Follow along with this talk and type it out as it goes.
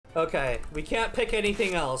Okay, we can't pick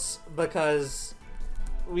anything else because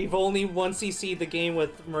we've only one CC'd the game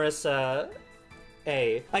with Marisa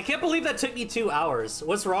A. I can't believe that took me 2 hours.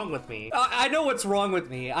 What's wrong with me? I know what's wrong with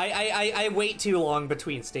me. I wait too long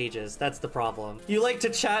between stages. That's the problem. You like to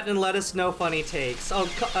chat and let us know funny takes. Oh,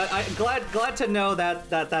 I'm glad to know that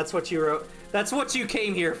that's what you wrote. That's what you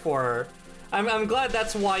came here for. I'm glad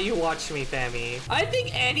that's why you watched me, Fami. I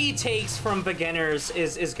think any takes from beginners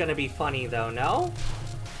is gonna be funny though, no?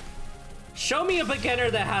 Show me a beginner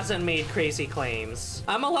that hasn't made crazy claims.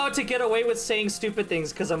 I'm allowed to get away with saying stupid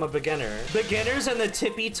things because I'm a beginner. Beginners and the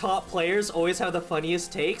tippy top players always have the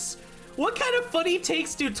funniest takes. What kind of funny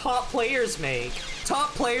takes do top players make?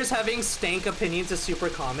 Top players having stank opinions is super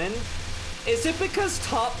common. Is it because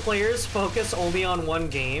top players focus only on one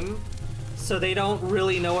game? So they don't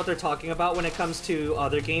really know what they're talking about when it comes to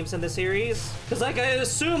other games in the series? Because like I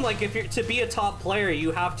assume like if you're to be a top player,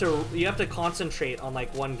 you have to concentrate on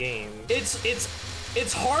like one game.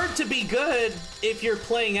 It's hard to be good if you're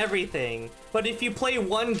playing everything, but if you play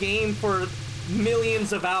one game for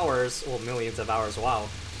millions of hours, well, millions of hours, wow.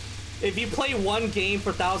 If you play one game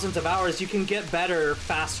for thousands of hours, you can get better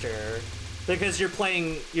faster. Because you're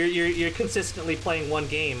consistently playing one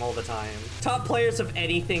game all the time. Top players of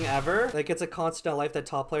anything ever? Like, it's a constant in life that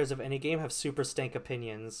top players of any game have super stank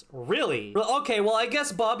opinions. Really? Okay, well, I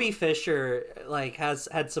guess Bobby Fischer, like, has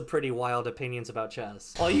had some pretty wild opinions about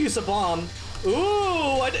chess. I'll use a bomb. Ooh,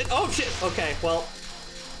 oh shit. Okay, well,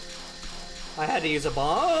 I had to use a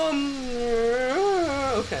bomb.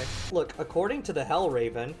 Okay. Look, according to the Hell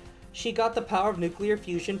Raven, she got the power of nuclear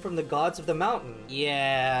fusion from the gods of the mountain.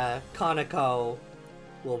 Yeah, Kaneko.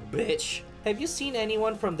 Little bitch. Have you seen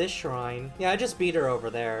anyone from this shrine? Yeah, I just beat her over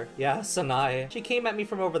there. Yeah, Sanai. She came at me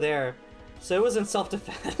from over there. So it was in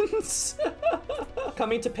self-defense.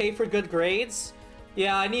 Coming to pay for good grades?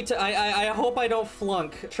 Yeah, I need to- I hope I don't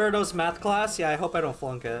flunk Churdo's math class. Yeah, I hope I don't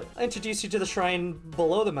flunk it. I introduce you to the shrine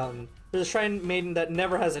below the mountain. There's a shrine maiden that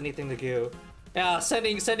never has anything to do. Yeah,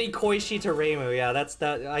 sending Koishi to Reimu. Yeah, that's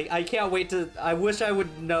that. I can't wait to. I wish I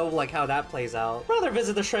would know like how that plays out. Rather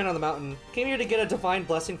visit the shrine on the mountain. Came here to get a divine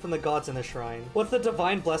blessing from the gods in the shrine. What's the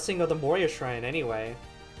divine blessing of the Moria shrine anyway?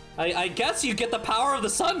 I guess you get the power of the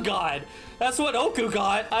sun god. That's what Oku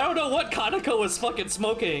got. I don't know what Kaneko was fucking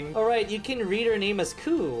smoking. All right, you can read her name as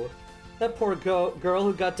Ku. That poor girl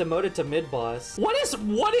who got demoted to mid-boss.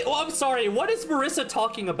 Oh, I'm sorry, what is Marisa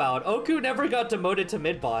talking about? Oku never got demoted to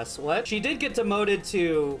mid-boss. What? She did get demoted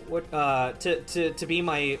to, to be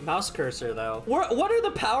my mouse cursor, though. What are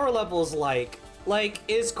the power levels like? Like,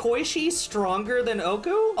 is Koishi stronger than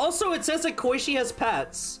Oku? Also, it says that Koishi has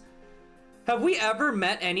pets. Have we ever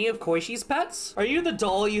met any of Koishi's pets? Are you the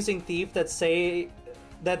doll-using thief that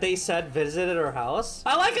they said visited her house?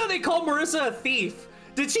 I like how they call Marisa a thief.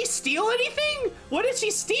 Did she steal anything? What did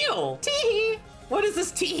she steal? Teehee. What is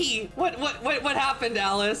this teehee? What happened,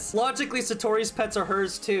 Alice? Logically, Satori's pets are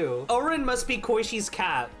hers too. Orin must be Koishi's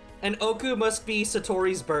cat, and Oku must be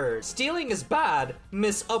Satori's bird. Stealing is bad,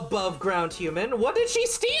 Miss Above Ground Human. What did she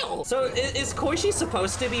steal? So is Koishi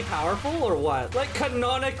supposed to be powerful or what? Like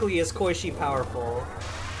canonically, is Koishi powerful?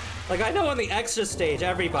 Like I know in the extra stage,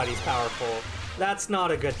 everybody's powerful. That's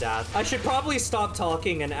not a good death. I should probably stop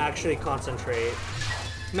talking and actually concentrate.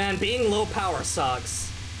 Man, being low power sucks.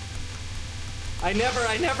 I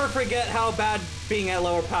never forget how bad being at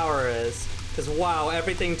lower power is. Cause wow,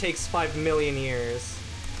 everything takes 5 million years.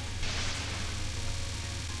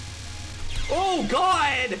 Oh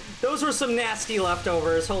god! Those were some nasty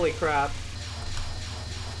leftovers, holy crap.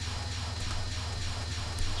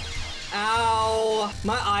 Ow!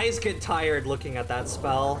 My eyes get tired looking at that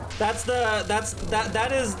spell. That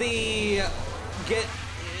is the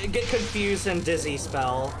get confused and dizzy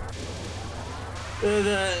spell.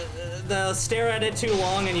 The stare at it too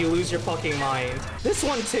long and you lose your fucking mind. This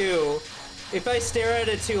one too. If I stare at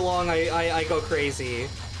it too long, I go crazy.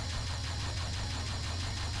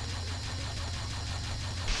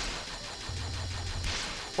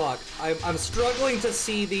 Fuck. I'm struggling to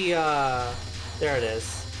see the there it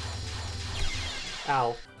is.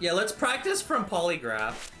 Ow. Yeah, let's practice from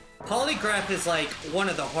Polygraph. Polygraph is like one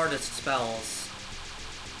of the hardest spells.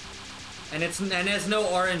 And it has no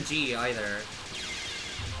RNG either.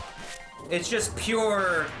 It's just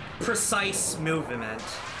pure, precise movement.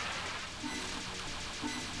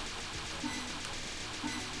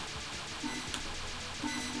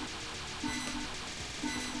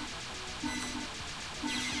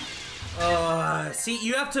 See,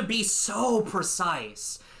 you have to be so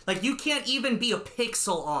precise. Like, you can't even be a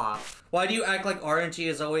pixel off. Why do you act like RNG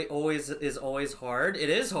is always hard? It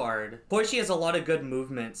is hard. Koishi has a lot of good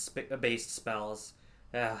movement-based spells.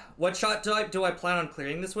 Yeah. What shot type do I plan on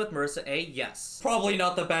clearing this with? Marisa A? Yes. Probably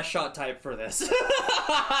not the best shot type for this.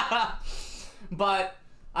 But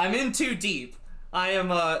I'm in too deep. I am,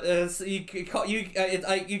 you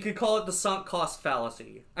could call it the sunk cost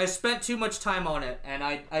fallacy. I spent too much time on it, and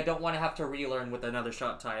I don't want to have to relearn with another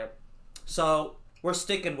shot type. So, we're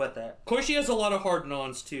sticking with it. Koishi has a lot of hard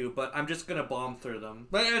nons too, but I'm just gonna bomb through them.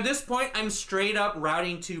 But at this point, I'm straight up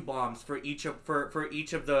routing 2 bombs for each of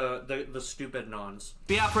the stupid nons.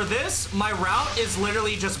 But yeah, for this, my route is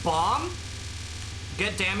literally just bomb,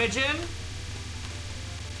 get damage in,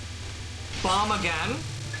 bomb again,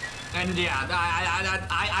 and yeah,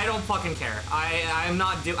 I don't fucking care. I'm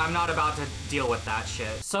not about to deal with that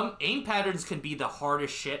shit. Some aim patterns can be the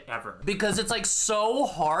hardest shit ever because it's like so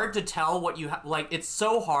hard to tell what you it's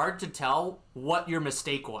so hard to tell what your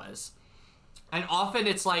mistake was. And often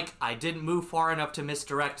it's like, I didn't move far enough to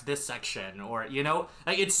misdirect this section, or, you know,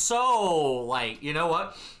 like it's so like, you know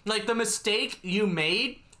what? Like the mistake you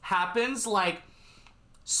made happens like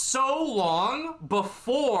so long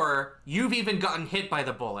before you've even gotten hit by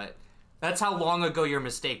the bullet. That's how long ago your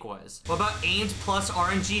mistake was. What about aimed plus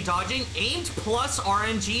RNG dodging? Aimed plus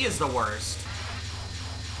RNG is the worst.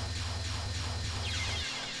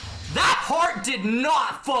 That heart did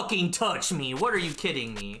not fucking touch me. What are you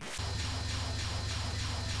kidding me?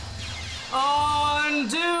 Oh, and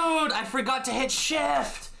dude, I forgot to hit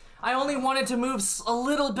shift. I only wanted to move a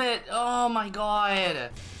little bit. Oh my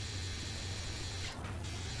god.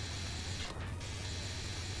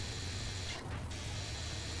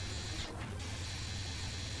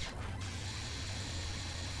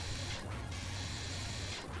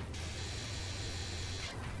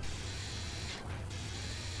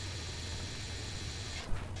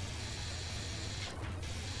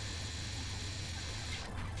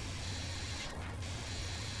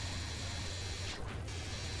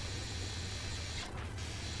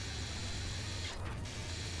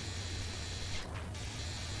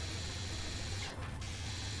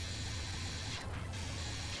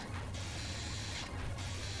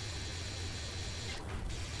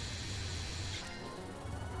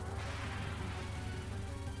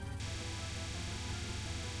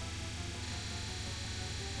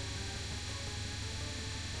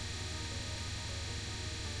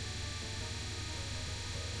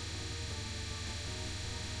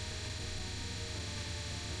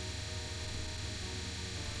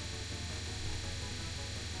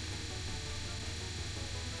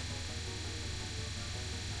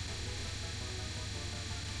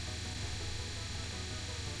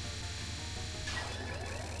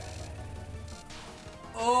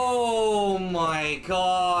 Oh my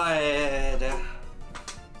god.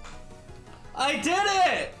 I did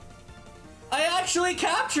it! I actually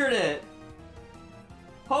captured it!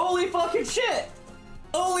 Holy fucking shit!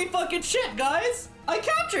 Holy fucking shit, guys! I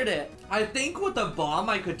captured it! I think with a bomb,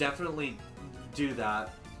 I could definitely do that.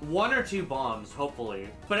 1 or 2 bombs, hopefully.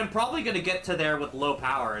 But I'm probably gonna get to there with low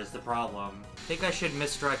power is the problem. I think I should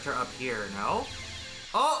misdirect her up here, no?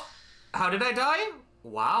 Oh! How did I die?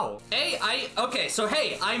 Wow. Hey, okay, so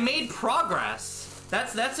hey, I made progress.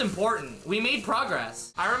 That's important. We made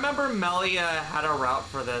progress. I remember Melia had a route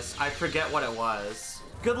for this. I forget what it was.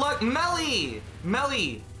 Good luck, Melly!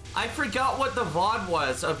 Melly, I forgot what the VOD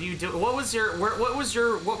was of you doing. What was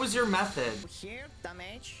your method? Here,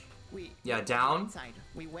 damage. Yeah, down. Inside.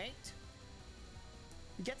 We wait.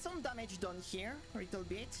 Get some damage done here, a little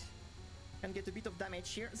bit, and get a bit of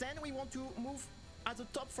damage here. Then we want to move at the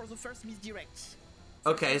top for the first misdirect.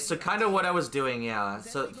 Okay, so kind of what I was doing, yeah.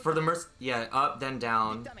 So for the yeah, up then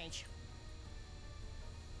down. Damage.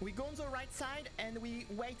 We go on the right side and we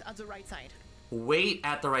wait at the right side. Wait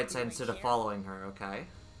at the right side instead of following her, okay.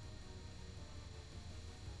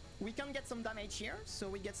 We can get some damage here, so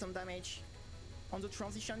we get some damage on the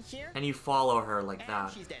transition here. And you follow her like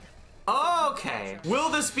that. She's dead. Okay. Will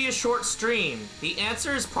this be a short stream? The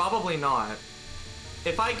answer is probably not.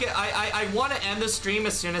 If I get, I want to end the stream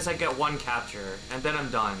as soon as I get 1 capture, and then I'm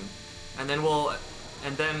done, and then we'll,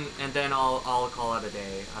 and then I'll call it a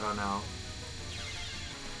day. I don't know.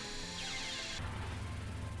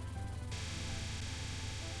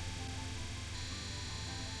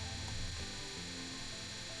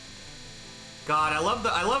 God, I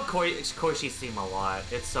love Koishi's theme a lot.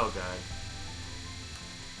 It's so good.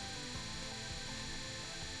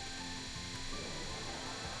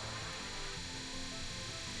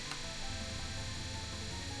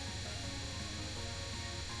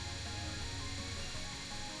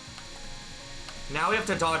 Now we have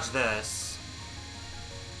to dodge this.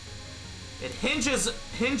 It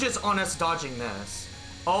hinges on us dodging this.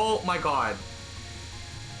 Oh my god.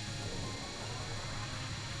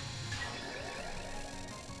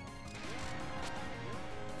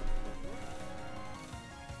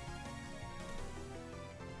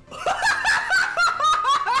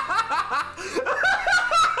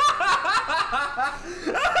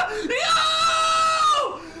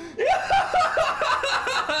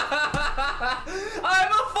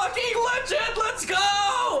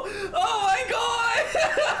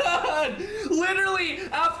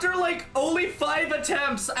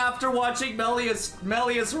 attempts after watching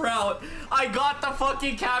Melia's route, I got the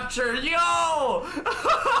fucking capture. Yo!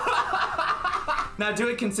 Now do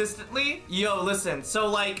it consistently. Yo, listen. So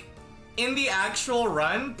like, in the actual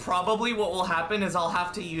run, probably what will happen is I'll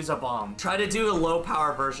have to use a bomb. Try to do a low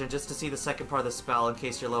power version just to see the second part of the spell in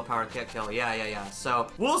case your low power can't kill. Yeah. So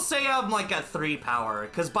we'll say I'm like at 3 power,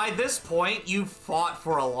 because by this point, you've fought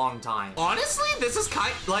for a long time. Honestly, this is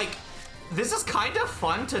kind of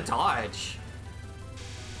fun to dodge.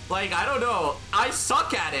 Like, I don't know. I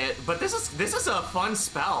suck at it, but this is a fun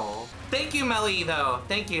spell. Thank you, Melia, though.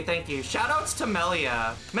 Thank you. Shoutouts to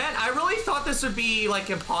Melia. Man, I really thought this would be, like,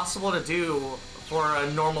 impossible to do for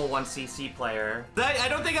a normal 1cc player. I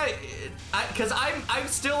don't think because I'm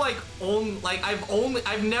still, like,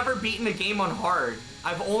 I've never beaten a game on hard.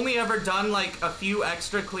 I've only ever done, like, a few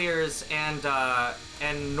extra clears and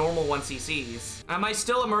normal 1cc's. Am I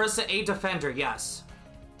still a Marisa A defender? Yes.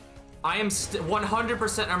 I am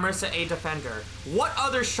 100% a Marisa A defender. What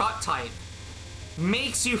other shot type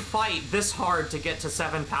makes you fight this hard to get to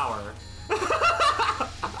 7 power?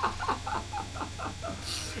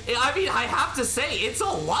 I mean, I have to say, it's a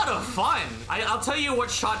lot of fun. I'll tell you what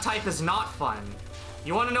shot type is not fun.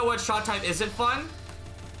 You want to know what shot type isn't fun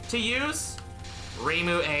to use?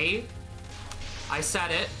 Reimu A. I said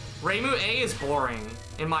it. Reimu A is boring,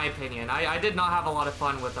 in my opinion. I did not have a lot of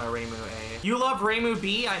fun with Reimu A. You love Reimu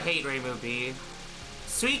B? I hate Reimu B.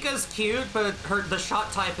 Suika's cute, but the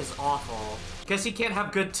shot type is awful. Guess he can't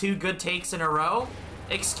have 2 good takes in a row?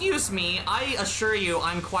 Excuse me, I assure you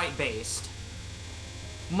I'm quite based.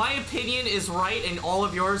 My opinion is right and all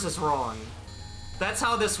of yours is wrong. That's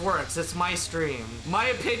how this works. It's my stream. My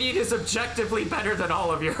opinion is objectively better than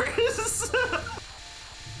all of yours.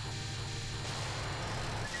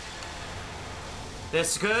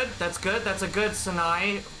 That's good. That's good. That's a good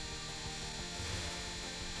Sanai.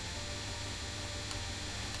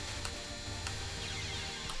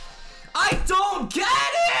 I don't get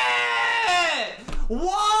it!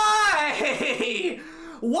 Why?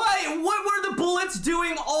 Why? What were the bullets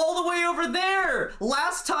doing all the way over there?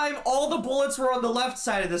 Last time, all the bullets were on the left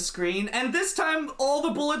side of the screen, and this time, all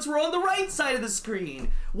the bullets were on the right side of the screen.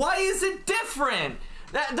 Why is it different?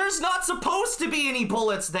 There's not supposed to be any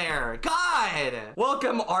bullets there. God.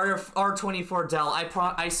 Welcome, R24 Dell.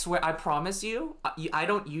 I swear, I promise you, I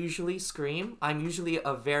don't usually scream. I'm usually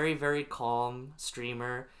a very, very calm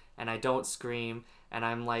streamer, and I don't scream. And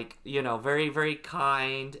I'm like, you know, very, very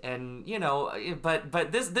kind, and you know, but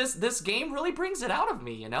this game really brings it out of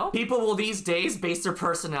me, you know? People will these days base their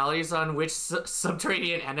personalities on which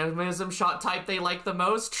Subterranean Animism shot type they like the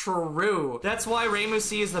most. True. That's why Reimu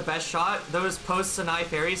C is the best shot. Those post-Sanai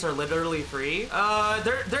fairies are literally free.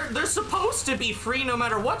 They're supposed to be free no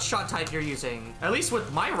matter what shot type you're using. At least with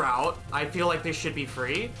my route, I feel like they should be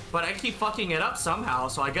free, but I keep fucking it up somehow,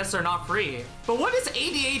 so I guess they're not free. But what does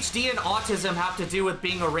ADHD and autism have to do with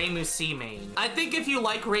being a Reimu C main? I think if you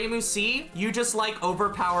like Reimu C, you just like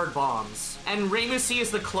overpowered bombs. And Reimu C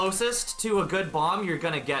is the closest to a good bomb you're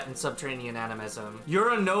gonna get in Subterranean Animism.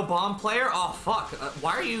 You're a no bomb player? Oh fuck.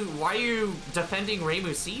 Why are you defending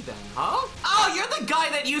Reimu C then? Huh? Oh, you're the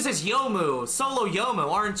guy that uses Yomu, solo Yomu,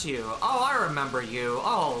 aren't you? Oh, I remember you.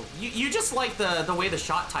 Oh, you just like the way the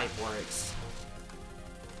shot type works.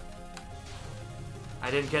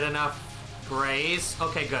 I didn't get enough graze.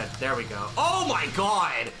 Okay, good. There we go. Oh my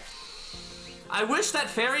god! I wish that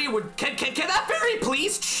fairy would... Can that fairy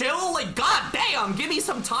please chill? Like, god damn, give me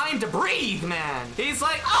some time to breathe, man. He's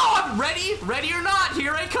like, oh, I'm ready. Ready or not,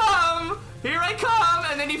 here I come. Here I come.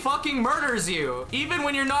 And then he fucking murders you. Even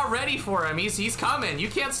when you're not ready for him, he's coming. You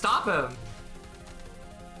can't stop him.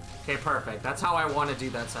 Okay, perfect. That's how I want to do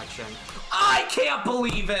that section. I can't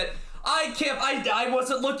believe it. I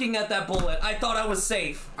wasn't looking at that bullet. I thought I was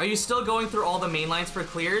safe. Are you still going through all the main lines for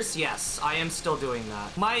clears? Yes, I am still doing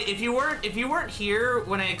that. If you weren't here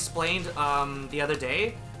when I explained the other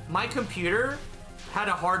day, my computer had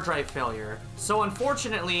a hard drive failure. So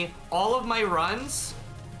unfortunately, all of my runs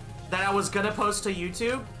that I was gonna post to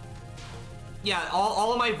YouTube, yeah,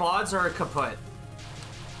 all of my VODs are kaput.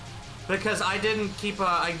 Because I didn't keep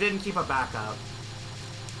a backup.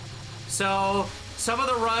 So some of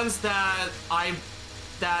the runs that I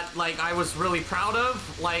was really proud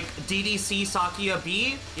of, like DDC Sakia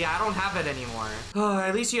B, yeah, I don't have it anymore. Oh,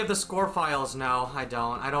 at least you have the score files. No, I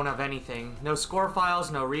don't. I don't have anything. No score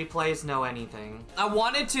files, no replays, no anything. I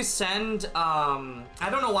wanted to send, I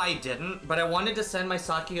don't know why I didn't, but I wanted to send my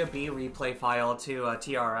Sakia B replay file to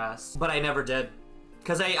TRS, but I never did.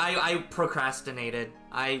 Because I procrastinated.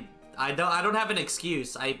 I don't have an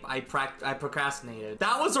excuse. I procrastinated.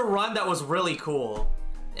 That was a run that was really cool.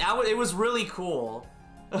 It was really cool.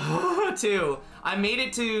 Two. I made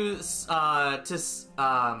it to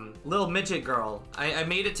little midget girl. I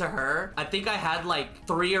made it to her. I think I had like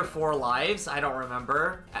 3 or 4 lives. I don't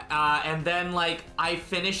remember. And then like I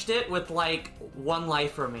finished it with like 1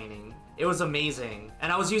 life remaining. It was amazing.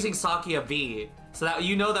 And I was using Sakia V. So that,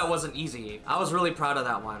 you know, that wasn't easy. I was really proud of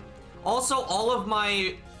that one. Also, all of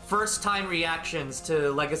my first time reactions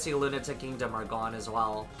to Legacy Lunatic Kingdom are gone as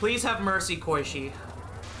well. Please have mercy, Koishi.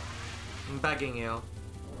 I'm begging you.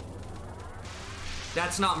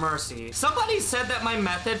 That's not mercy. Somebody said that my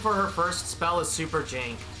method for her first spell is super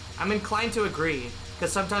jank. I'm inclined to agree,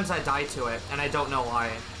 because sometimes I die to it, and I don't know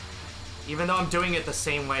why. Even though I'm doing it the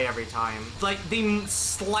same way every time. Like, the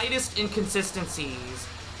slightest inconsistencies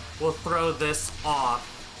will throw this off.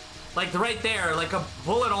 Like, right there, like a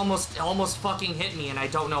bullet almost fucking hit me, and I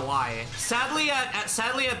don't know why. Sadly,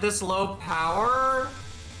 at this low power...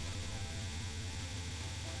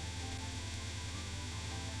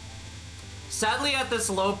 Sadly, at this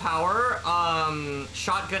low power,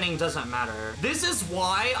 shotgunning doesn't matter. This is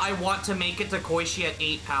why I want to make it to Koishi at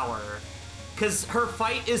 8 power. Because her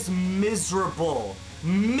fight is miserable.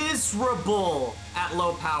 Miserable at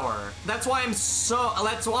low power. That's why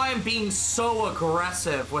I'm being so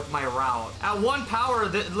aggressive with my route. At 1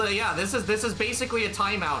 power, yeah, this is basically a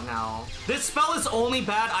timeout now. This spell is only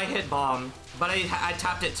bad I hit bomb. But I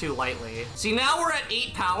tapped it too lightly. See, now we're at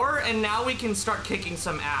 8 power, and now we can start kicking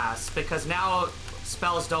some ass, because now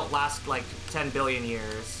spells don't last like 10 billion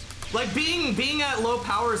years. Like, being at low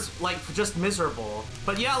power is like just miserable.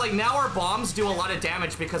 But yeah, like now our bombs do a lot of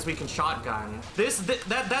damage because we can shotgun. That's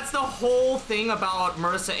the whole thing about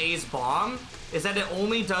Marisa A's bomb, is that it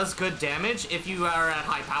only does good damage if you are at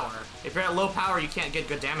high power. If you're at low power, you can't get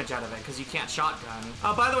good damage out of it because you can't shotgun.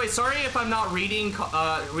 By the way, sorry if I'm not reading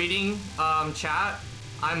chat.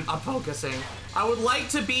 I'm focusing. I would like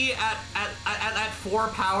to be at 4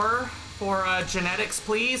 power for genetics,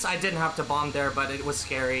 please. I didn't have to bomb there, but it was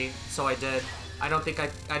scary, so I did. I don't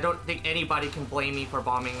think anybody can blame me for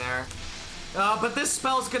bombing there. But this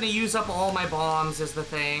spell's gonna use up all my bombs is the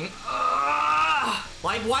thing.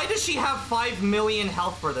 Like, why does she have 5 million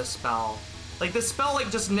health for this spell? Like, this spell, like,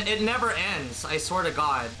 just, it never ends, I swear to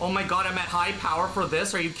God. Oh my God, I'm at high power for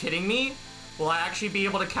this? Are you kidding me? Will I actually be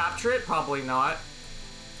able to capture it? Probably not.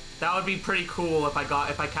 That would be pretty cool if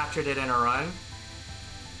I captured it in a run.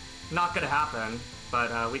 Not gonna happen,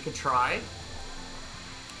 but we could try.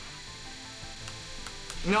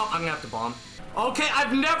 No, I'm gonna have to bomb. Okay,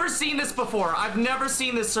 I've never seen this before. I've never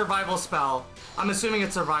seen this survival spell. I'm assuming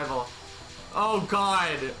it's survival. Oh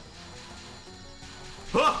God.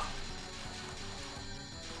 Huh.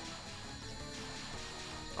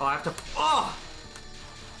 Oh, I have to, oh!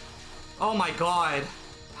 Oh my God.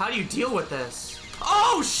 How do you deal with this?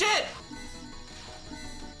 Oh shit!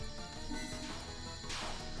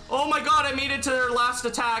 Oh my God, I made it to their last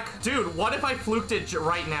attack. Dude, what if I fluked it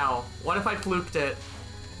right now? What if I fluked it?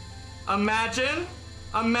 Imagine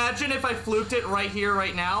if I fluked it right here,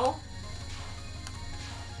 right now.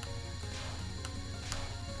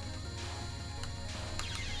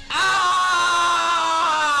 Ah!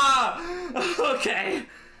 Okay.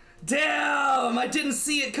 Damn, I didn't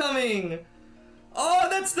see it coming. Oh,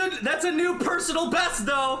 that's a new personal best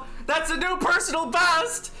though. That's a new personal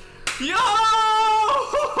best. Yo!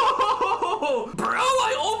 Bro,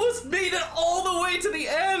 I almost made it all the way to the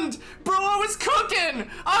end. Bro, I was cooking.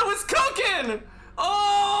 I was cooking.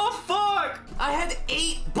 Oh, fuck. I had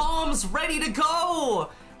 8 bombs ready to go.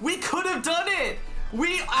 We could have done it.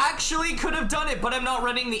 We actually could have done it, but I'm not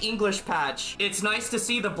running the English patch. It's nice to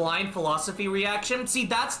see the blind philosophy reaction. See,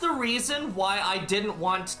 that's the reason why I didn't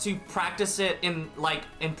want to practice it in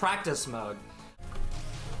practice mode.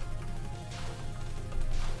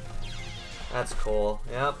 That's cool.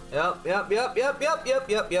 Yep.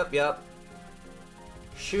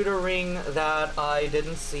 Shoot a ring that I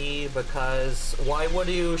didn't see, because why would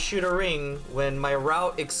you shoot a ring when my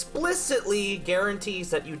route explicitly guarantees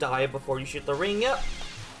that you die before you shoot the ring? Yep.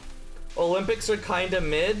 Olympics are kinda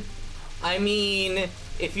mid. I mean,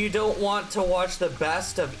 if you don't want to watch the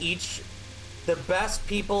best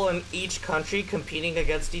people in each country competing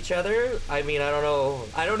against each other, I mean, I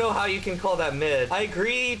don't know how you can call that mid. I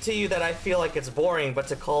agree to you that I feel like it's boring, but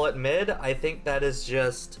to call it mid, I think that is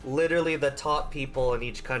just literally the top people in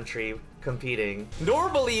each country competing.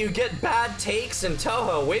 Normally you get bad takes in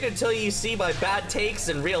Touhou. Wait until you see my bad takes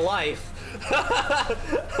in real life.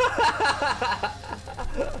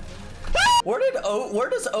 Where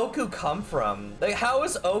does Oku come from? Like, how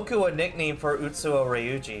is Oku a nickname for Utsuo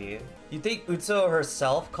Ryuji? You think Utsuo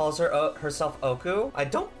herself calls herself Oku? I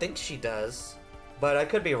don't think she does. but I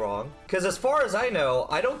could be wrong. Because as far as I know,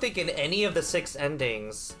 I don't think in any of the 6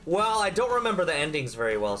 endings... Well, I don't remember the endings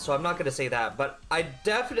very well, so I'm not going to say that. But I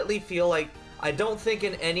definitely feel like I don't think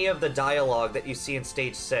in any of the dialogue that you see in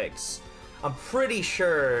Stage 6, I'm pretty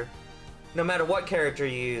sure, no matter what character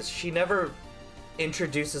you use, she never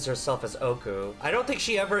introduces herself as Oku. I don't think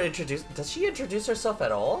she ever does she introduce herself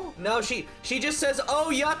at all? No, she just says,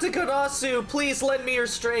 "Oh, Yatakarasu, please lend me your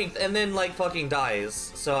strength," and then like fucking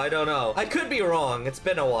dies. So I don't know. I could be wrong. It's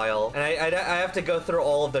been a while, and I have to go through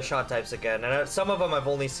all of the shot types again, and some of them I've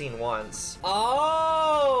only seen once.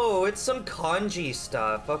 Oh, it's some kanji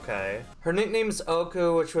stuff. Okay. Her nickname's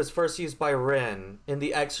Oku, which was first used by Rin in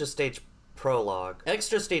the extra stage prologue.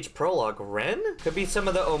 Extra stage prologue, Ren? Could be some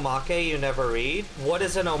of the omake you never read. What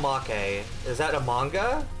is an omake? Is that a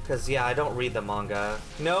manga? Because yeah, I don't read the manga.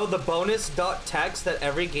 No, the bonus .text that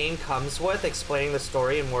every game comes with explaining the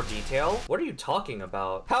story in more detail. What are you talking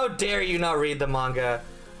about? How dare you not read the manga?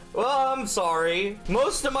 Well, I'm sorry.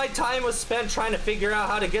 Most of my time was spent trying to figure out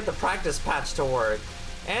how to get the practice patch to work.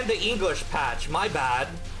 And the English patch, my bad.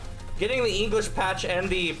 Getting the English patch and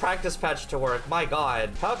the practice patch to work, my god.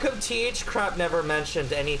 How come TH Crap never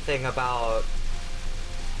mentioned anything about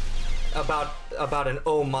an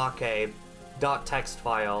omake .text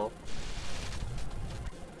file?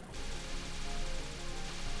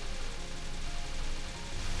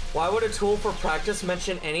 Why would a tool for practice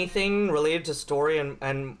mention anything related to story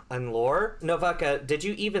and lore? Novaka, did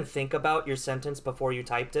you even think about your sentence before you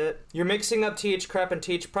typed it? You're mixing up TH Crap and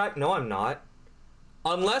TH Prac? No, I'm not.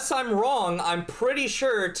 Unless I'm wrong, I'm pretty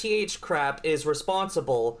sure TH Crap is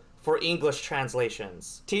responsible for English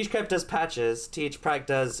translations. TH Crap does patches, TH Prac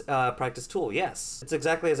does practice tool, yes. It's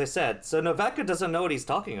exactly as I said. So Novaka doesn't know what he's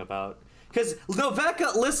talking about. Because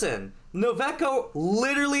Novaka, listen, Novaka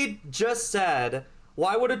literally just said,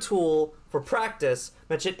 why would a tool for practice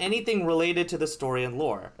mention anything related to the story and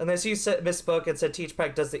lore? Unless you misspoke and said TH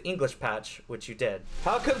Prac does the English patch, which you did.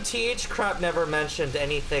 How come TH Crap never mentioned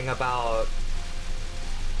anything about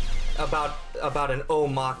an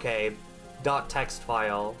omake .text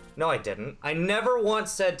file? No, I didn't. I never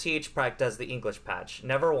once said TH Prac does the English patch.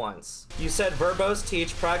 Never once. You said verbose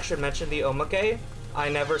TH Prac should mention the omake? I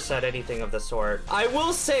never said anything of the sort. I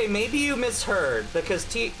will say, maybe you misheard, because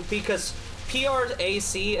PRAC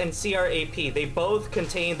and CRAP, they both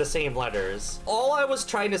contain the same letters. All I was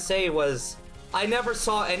trying to say was, I never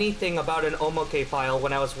saw anything about an omake file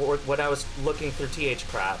when I was looking through TH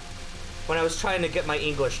Crap. When I was trying to get my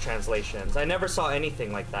English translations, I never saw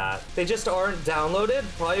anything like that. They just aren't downloaded.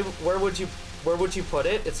 Probably, where would you put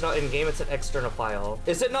it? It's not in-game, it's an external file.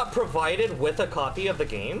 Is it not provided with a copy of the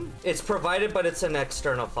game? It's provided, but it's an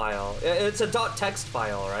external file. It's a .text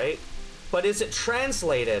file, right? But is it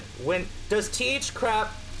translated? Does TH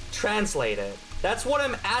Crap translate it? That's what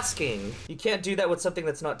I'm asking. You can't do that with something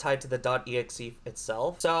that's not tied to the .exe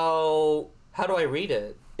itself. So how do I read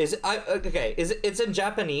it? It's in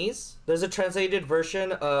Japanese. There's a translated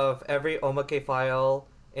version of every omake file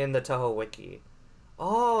in the Touhou wiki.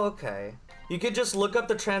 Oh, okay. You could just look up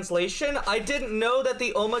the translation. I didn't know that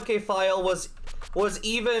the omake file was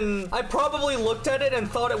even... I probably looked at it and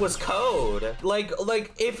thought it was code. Like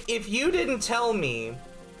if you didn't tell me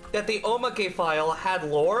that the omake file had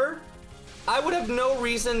lore, I would have no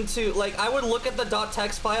reason to, like, I would look at the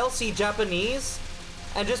 .text file, see Japanese,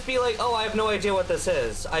 and just be like, oh, I have no idea what this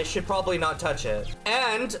is. I should probably not touch it.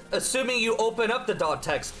 And assuming you open up the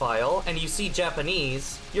 .text file and you see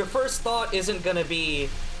Japanese, your first thought isn't gonna be,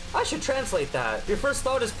 I should translate that. Your first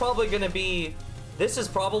thought is probably gonna be, this is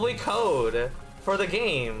probably code for the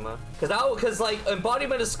game. Cause like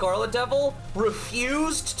Embodiment of Scarlet Devil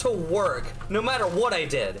refused to work no matter what I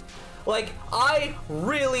did. Like, I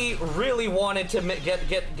really, really wanted to get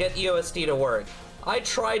EOSD to work. I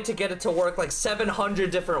tried to get it to work like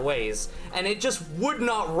 700 different ways, and it just would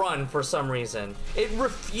not run for some reason. It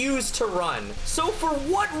refused to run. So for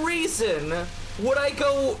what reason would I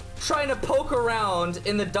go trying to poke around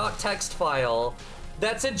in the .text file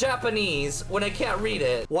that's in Japanese when I can't read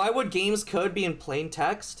it? Why would games code be in plain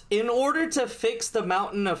text? In order to fix the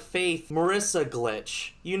Mountain of Faith Marisa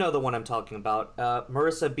glitch, you know the one I'm talking about,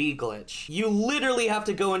 Marisa B glitch, you literally have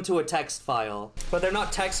to go into a text file. But they're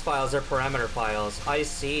not text files, they're parameter files. I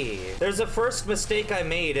see. There's a first mistake I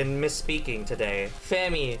made in misspeaking today.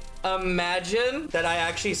 Fami, imagine that I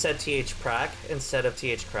actually said TH Prac instead of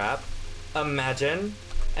TH Crap. Imagine.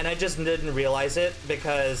 And I just didn't realize it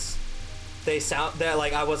because they're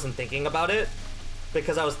like, I wasn't thinking about it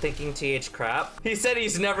because I was thinking TH Crap. He said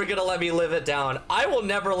he's never gonna let me live it down. I will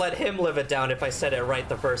never let him live it down if I said it right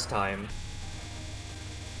the first time.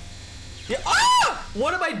 Yeah. Ah!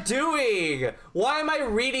 What am I doing? Why am I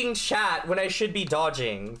reading chat when I should be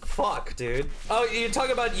dodging? Fuck, dude. Oh, you're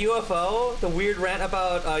talking about UFO? The weird rant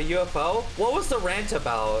about UFO? What was the rant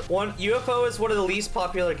about? UFO is one of the least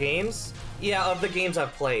popular games? Yeah, of the games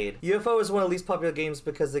I've played. UFO is one of the least popular games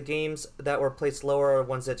because the games that were placed lower are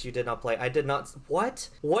ones that you did not play. I did not... What?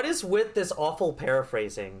 What is with this awful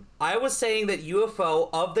paraphrasing? I was saying that UFO,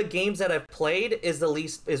 of the games that I've played, is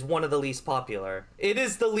one of the least popular. It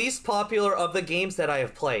is the least popular of the games that I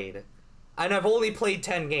have played. And I've only played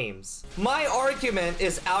 10 games. My argument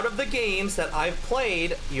is, out of the games that I've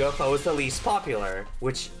played, UFO is the least popular.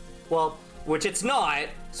 Which it's not,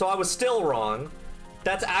 so I was still wrong.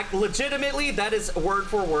 That's legitimately, that is word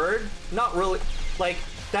for word. Not really, like,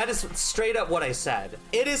 that is straight up what I said.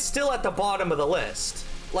 It is still at the bottom of the list.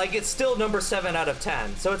 Like, it's still number 7 out of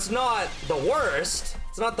 10. So it's not the worst.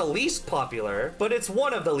 It's not the least popular, but it's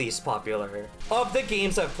one of the least popular of the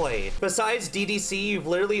games I've played. Besides DDC, you've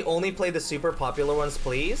literally only played the super popular ones,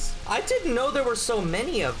 please? I didn't know there were so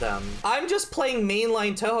many of them. I'm just playing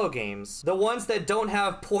mainline Touhou games. The ones that don't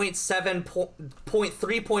have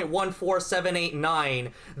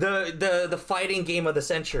 0.3.14789, the fighting game of the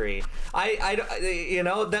century. You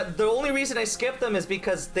know, that the only reason I skip them is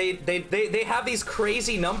because they have these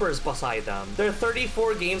crazy numbers beside them. There are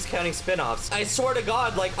 34 games counting spin-offs. I swear to God,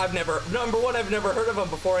 like, number one, I've never heard of them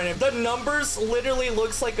before, and the numbers literally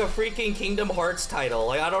looks like a freaking Kingdom Hearts title.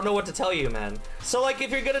 Like, I don't know what to tell you, man. So, like, if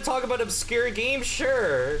you're gonna talk about obscure games,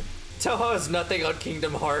 sure. Touhou has nothing on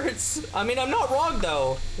Kingdom Hearts. I mean, I'm not wrong,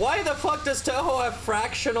 though. Why the fuck does Touhou have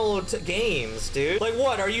fractional games, dude? Like,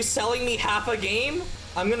 what, are you selling me half a game?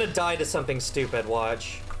 I'm gonna die to something stupid,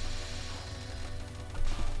 watch.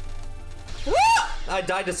 I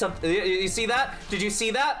died to something. You see that? Did you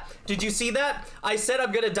see that? Did you see that? I said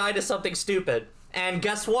I'm gonna die to something stupid. And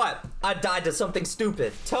guess what? I died to something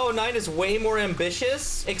stupid. Touhou 9 is way more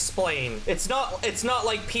ambitious. Explain. It's not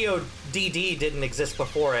like PODD didn't exist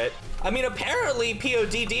before it. I mean, apparently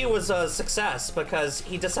PODD was a success because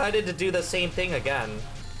he decided to do the same thing again.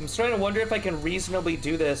 I'm starting to wonder if I can reasonably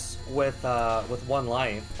do this with one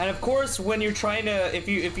life. And of course, when you're trying to, if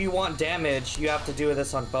you want damage, you have to do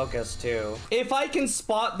this on focus too. If I can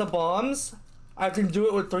spot the bombs, I can do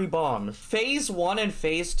it with 3 bombs. Phase 1 and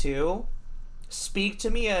Phase 2 speak to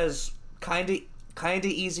me as kinda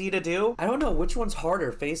easy to do. I don't know which one's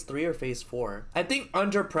harder, Phase 3 or Phase 4. I think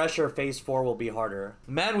under pressure, Phase 4 will be harder.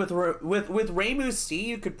 Man, with Reimu C,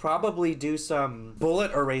 you could probably do some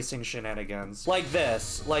bullet erasing shenanigans. Like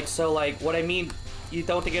this. Like, so, like, what I mean, you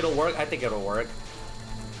don't think it'll work? I think it'll work.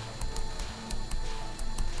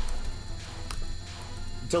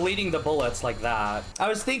 Deleting the bullets like that. I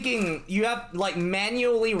was thinking you have, like,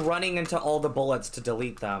 manually running into all the bullets to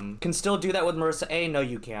delete them. Can still do that with Marisa A? No,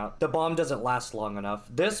 you can't. The bomb doesn't last long enough.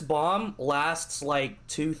 This bomb lasts like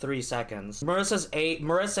 2-3 seconds.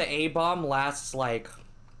 Marisa A bomb lasts like,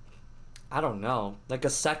 I don't know, like a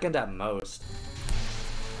second at most.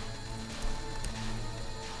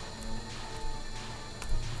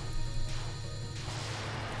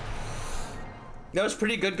 That was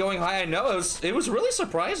pretty good going high. I know, it was really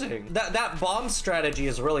surprising. That bomb strategy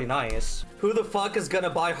is really nice. Who the fuck is gonna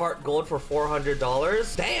buy Heart Gold for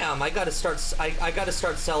 $400? Damn, I gotta start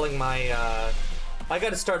selling my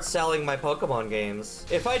Pokemon games.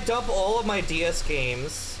 If I dump all of my DS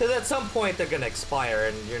games, because at some point they're gonna expire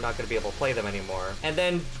and you're not gonna be able to play them anymore. And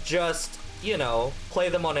then just, you know, play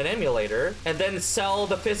them on an emulator and then sell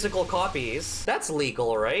the physical copies. That's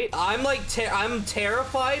legal, right? I'm like, I'm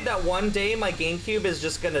terrified that one day my GameCube is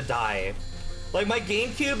just gonna die. Like, my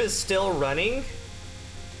GameCube is still running.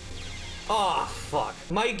 Oh, fuck.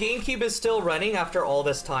 My GameCube is still running after all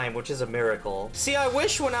this time, which is a miracle. See, I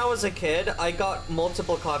wish when I was a kid, I got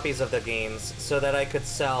multiple copies of the games so that I could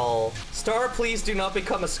sell. Star, please do not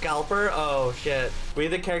become a scalper. Oh, shit.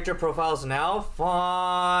 Read the character profiles now?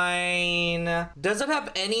 Fine. Does it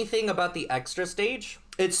have anything about the extra stage?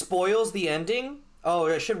 It spoils the ending? Oh,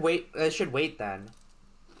 I should wait then.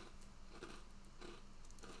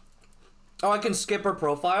 Oh, I can skip her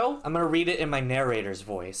profile? I'm gonna read it in my narrator's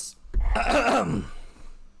voice.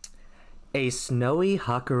 A snowy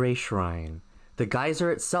Hakure shrine. The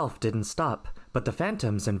geyser itself didn't stop, but the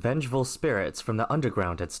phantoms and vengeful spirits from the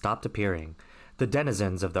underground had stopped appearing. The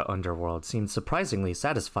denizens of the underworld seemed surprisingly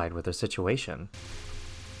satisfied with their situation.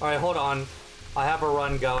 Alright, hold on. I have a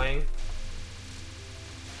run going.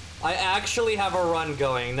 I actually have a run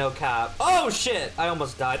going, no cap. Oh shit! I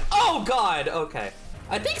almost died. Oh god! Okay.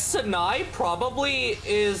 I think Sanai probably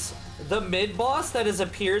is the mid-boss that has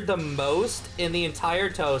appeared the most in the entire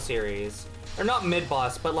Touhou series. Or not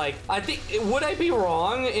mid-boss, but like, I think, would I be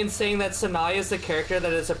wrong in saying that Sanai is the character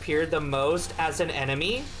that has appeared the most as an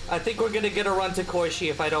enemy? I think we're gonna get a run to Koishi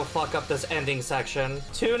if I don't fuck up this ending section.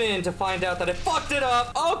 Tune in to find out that I fucked it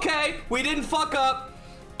up. Okay, we didn't fuck up.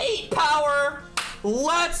 8 power.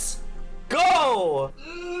 Let's go.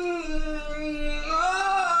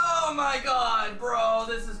 Oh my god, bro,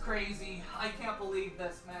 this is crazy. I can't believe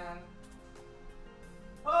this, man.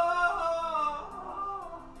 Oh.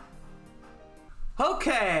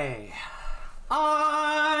 Okay,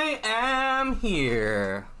 I am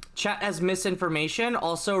here. Chat has misinformation.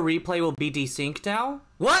 Also, replay will be desynced now.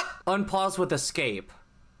 What? Unpause with escape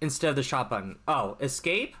instead of the shot button. Oh,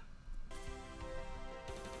 escape?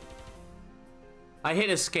 I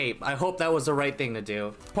hit escape. I hope that was the right thing to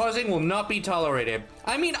do. Pausing will not be tolerated.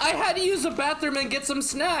 I mean, I had to use the bathroom and get some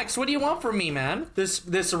snacks. What do you want from me, man?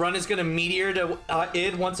 This run is gonna meteor to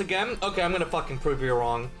id once again? Okay, I'm gonna fucking prove you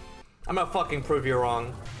wrong. I'm gonna fucking prove you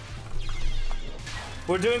wrong.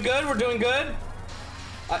 We're doing good, we're doing good.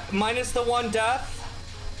 Minus the 1 death.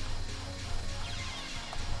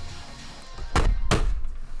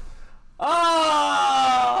 Ah!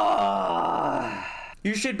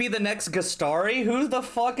 You should be the next Gastari? Who the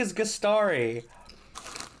fuck is Gastari?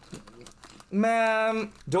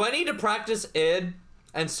 Man, do I need to practice id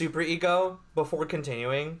and super ego before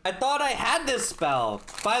continuing? I thought I had this spell.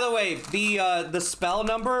 By the way, the spell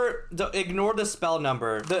number, ignore the spell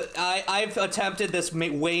number. I've attempted this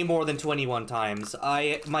way more than 21 times.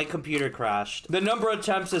 My computer crashed. The number of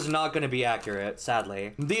attempts is not gonna be accurate,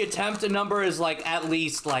 sadly. The attempt number is like at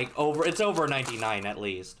least like it's over 99 at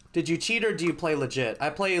least. Did you cheat or do you play legit? I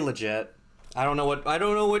play legit. I don't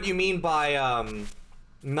know what you mean by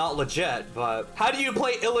not legit, but how do you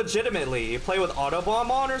play illegitimately? You play with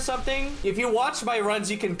autobomb on or something? If you watch my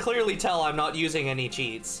runs, you can clearly tell I'm not using any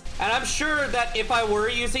cheats. And I'm sure that if I were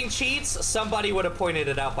using cheats, somebody would have pointed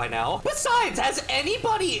it out by now. Besides, has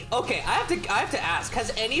anybody... Okay, I have to ask,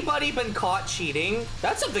 has anybody been caught cheating?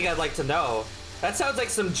 That's something I'd like to know. That sounds like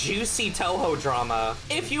some juicy Touhou drama.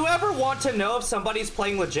 If you ever want to know if somebody's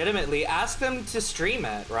playing legitimately, ask them to stream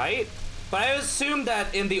it, right? But I assume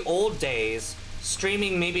that in the old days,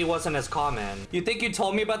 streaming maybe wasn't as common. You think you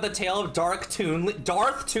told me about the tale of Darth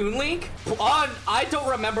Toonlink? I don't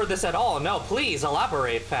remember this at all. No, please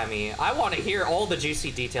elaborate, Femi. I want to hear all the juicy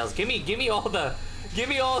details. Give me all the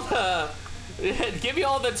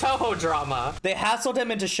Touhou drama. They hassled him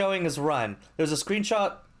into showing his run. There's a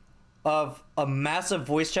screenshot of a massive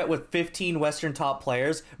voice chat with 15 Western top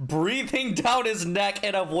players breathing down his neck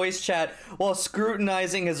in a voice chat while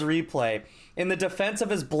scrutinizing his replay. In the defense of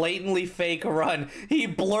his blatantly fake run, he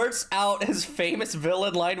blurts out his famous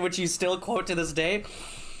villain line, which you still quote to this day.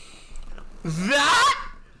 That?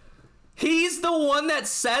 He's the one that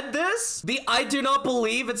said this? I do not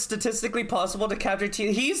believe it's statistically possible to capture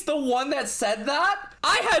T. He's the one that said that?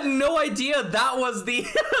 I had no idea that was the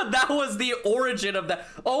that was the origin of that.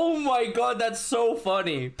 Oh my god, that's so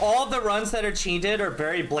funny. All the runs that are cheated are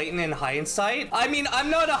very blatant in hindsight. I mean,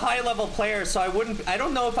 I'm not a high-level player, so I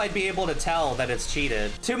don't know if I'd be able to tell that it's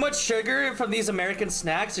cheated. Too much sugar from these American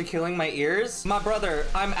snacks are killing my ears. My brother,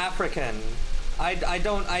 I'm African. I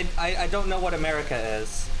don't know what America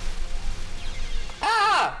is.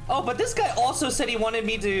 Ah! Oh, but this guy also said he wanted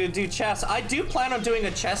me to do chess. I do plan on doing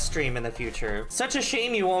a chess stream in the future. Such a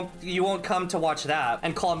shame you won't come to watch that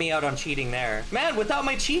and call me out on cheating there. Man, without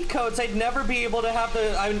my cheat codes, I'd never be able to have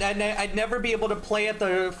I'd never be able to play at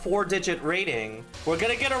the 4-digit rating. We're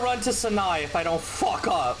gonna get a run to Sanai if I don't fuck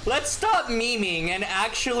up. Let's stop memeing and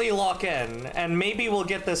actually lock in, and maybe we'll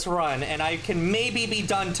get this run, and I can maybe be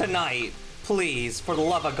done tonight. Please, for the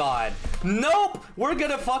love of God. Nope! We're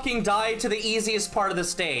gonna fucking die to the easiest part of the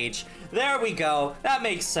stage. There we go. That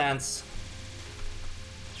makes sense.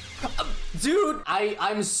 Dude,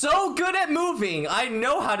 I'm so good at moving. I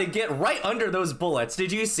know how to get right under those bullets.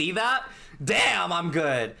 Did you see that? Damn, I'm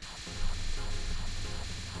good.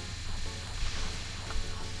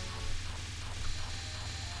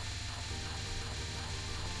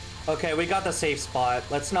 Okay, we got the safe spot.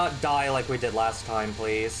 Let's not die like we did last time,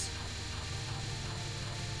 please.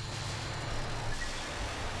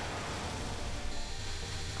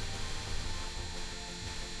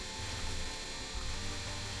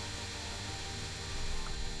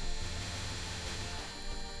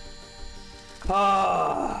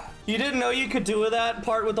 You didn't know you could do that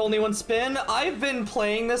part with only one spin? I've been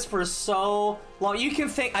playing this for so long.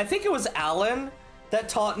 I think it was Alan that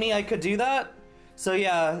taught me I could do that. So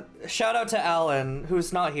yeah, shout out to Alan,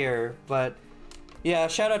 who's not here, but yeah,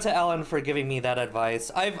 shout out to Alan for giving me that advice.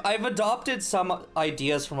 I've adopted some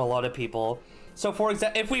ideas from a lot of people. So for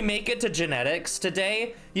example, if we make it to genetics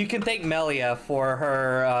today, you can thank Melia for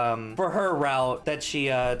her route that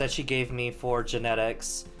she gave me for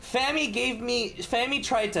genetics. Fami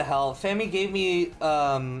tried to help. Fami gave me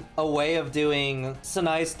a way of doing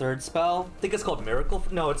Sanai's third spell. I think it's called Miracle.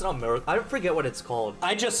 No, it's not Miracle. I forget what it's called.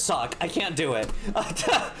 I just suck. I can't do it.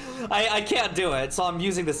 I can't do it, so I'm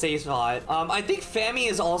using the safe spot. I think Fami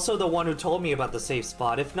is also the one who told me about the safe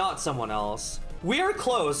spot, if not someone else. We are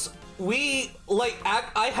close.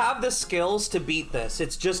 I have the skills to beat this.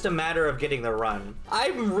 It's just a matter of getting the run. I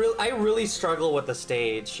really struggle with the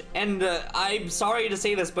stage, and I'm sorry to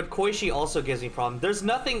say this, but Koishi also gives me problems. There's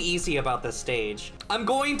nothing easy about this stage. I'm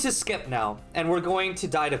going to skip now, and we're going to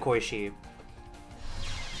die to Koishi.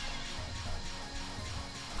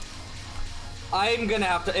 I'm gonna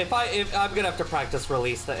have to I'm gonna have to practice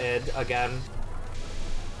release the id again.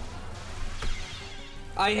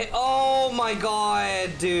 Oh my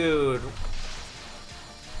god, dude.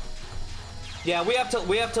 Yeah, we have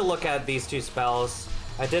to look at these two spells.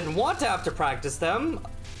 I didn't want to have to practice them,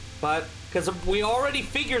 but because we already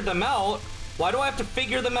figured them out, why do I have to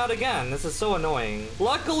figure them out again? This is so annoying.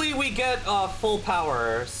 Luckily, we get full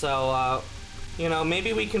power, so you know,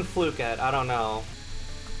 maybe we can fluke it. I don't know.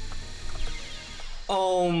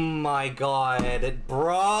 Oh my god,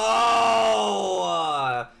 bro!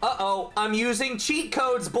 Uh-oh, I'm using cheat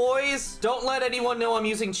codes, boys! Don't let anyone know I'm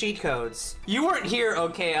using cheat codes. You weren't here,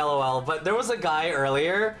 okay, LOL, but there was a guy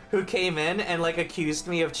earlier who came in and like accused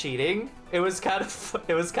me of cheating. It was kind of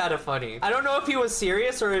funny. I don't know if he was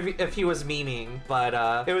serious or if he was memeing,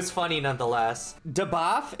 but it was funny nonetheless.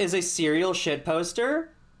 Debuff is a serial shit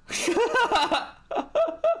poster.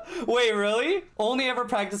 Wait, really? Only ever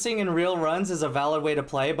practicing in real runs is a valid way to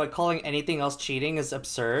play, but calling anything else cheating is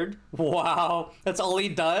absurd? Wow, that's all he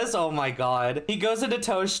does? Oh my god. He goes into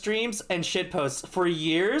Touhou streams and shitposts for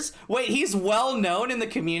years? Wait, he's well known in the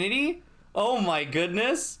community? Oh my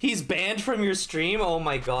goodness. He's banned from your stream? Oh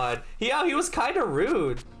my god. Yeah, he was kind of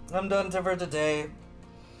rude. I'm done for today.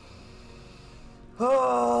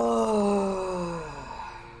 Oh.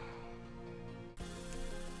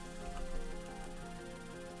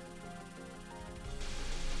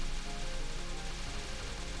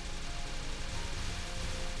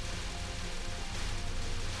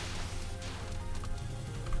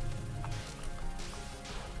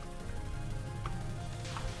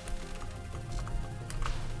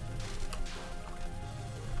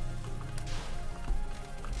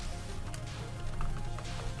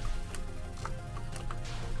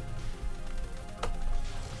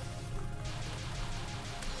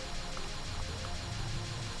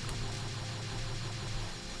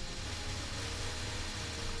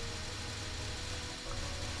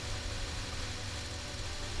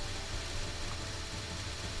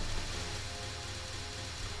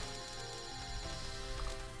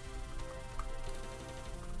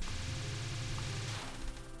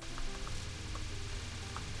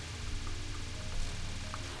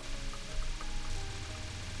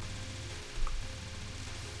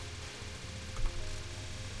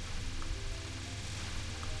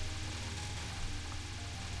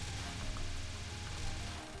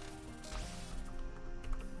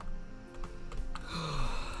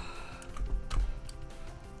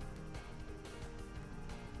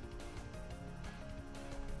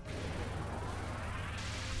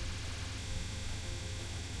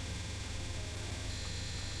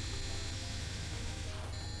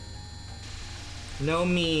 No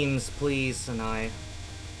memes, please, Sanai.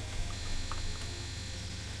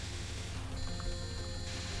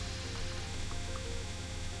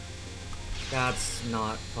 That's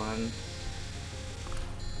not fun.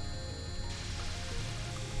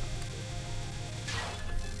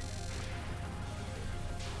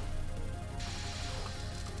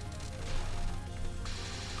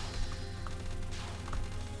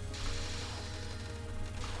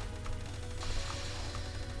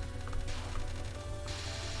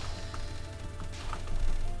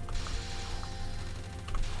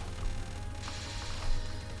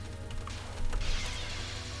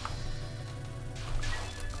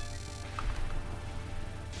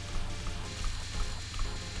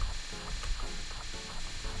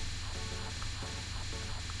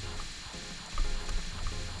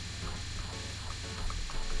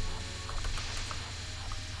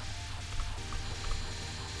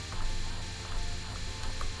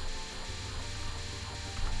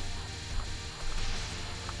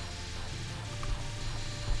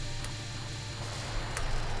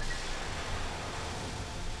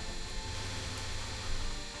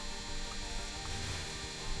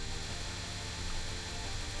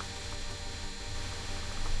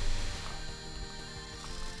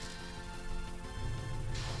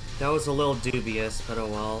 That was a little dubious, but oh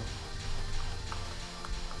well.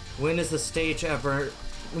 When does a stage ever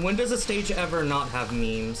not have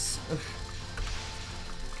memes?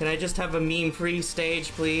 Can I just have a meme-free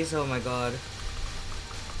stage, please? Oh my god.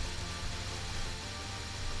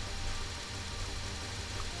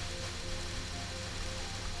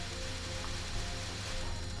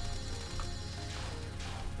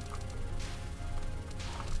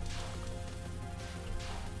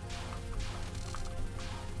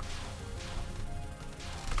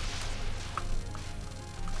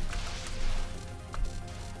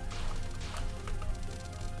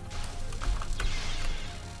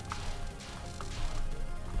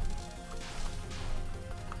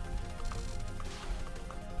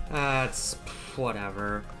 That's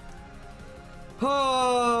whatever.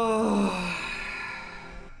 Oh.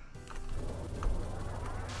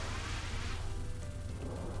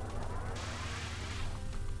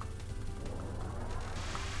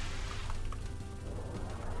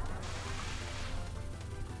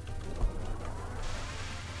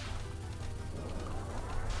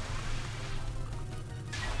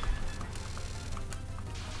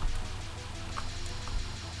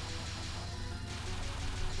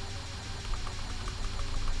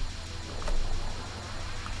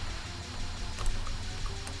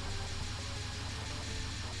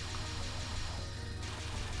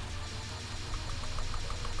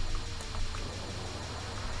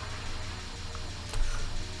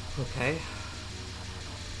 Okay.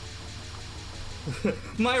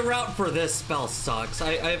 My route for this spell sucks.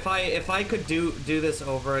 If I could do this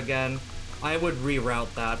over again, I would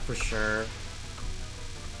reroute that for sure.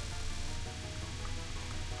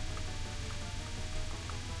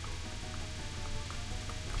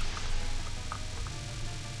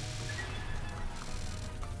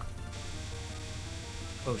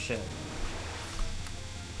 Oh shit.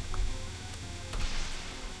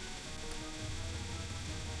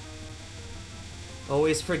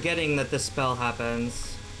 Always forgetting that this spell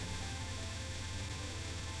happens.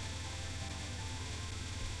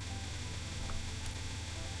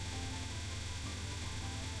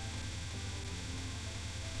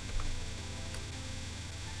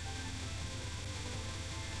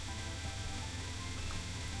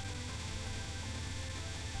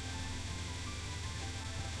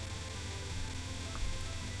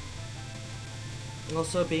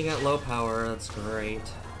 Also, being at low power, that's great.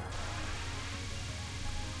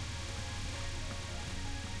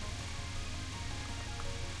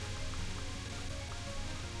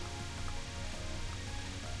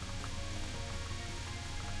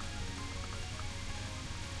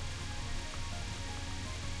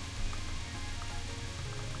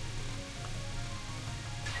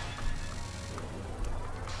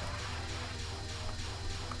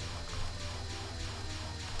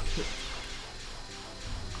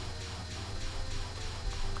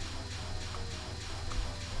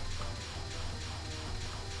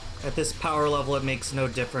 At this power level, it makes no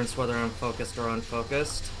difference whether I'm focused or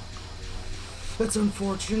unfocused. That's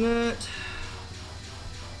unfortunate.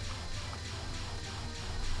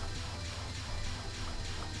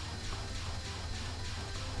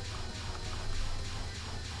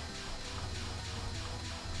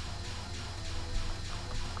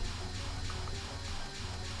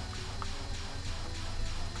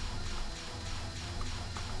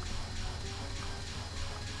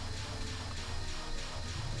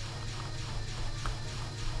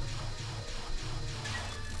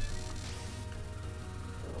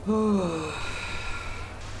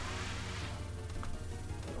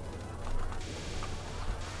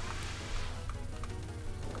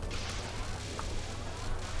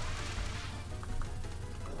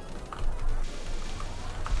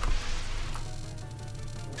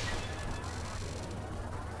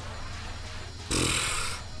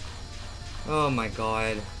 Oh my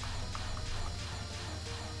god.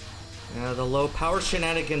 Yeah, the low power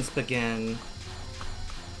shenanigans begin.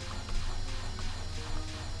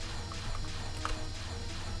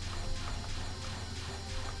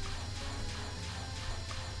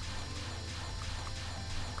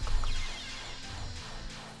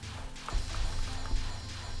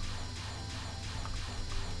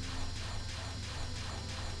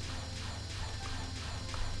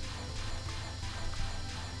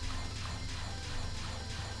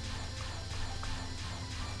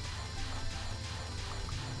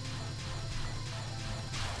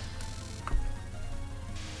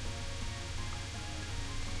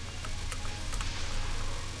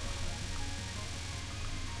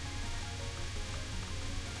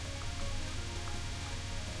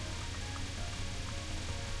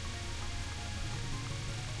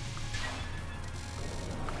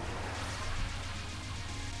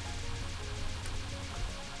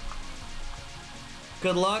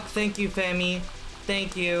 Good luck. Thank you, Fami.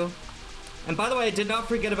 Thank you. And by the way, I did not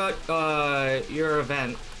forget about your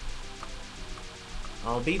event.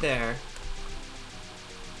 I'll be there.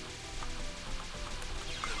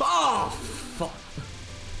 Oh, fuck.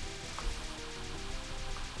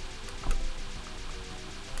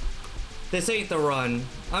 This ain't the run.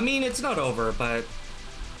 I mean, it's not over, but...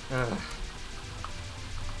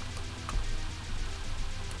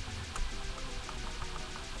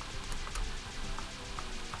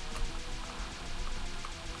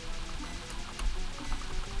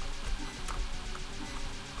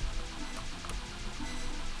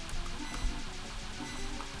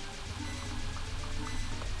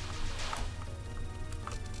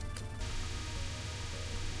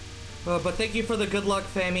 but thank you for the good luck,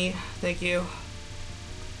 Fami. Thank you.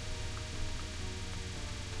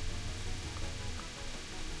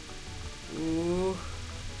 Ooh.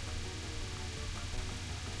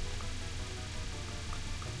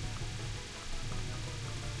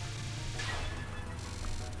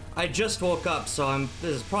 I just woke up, so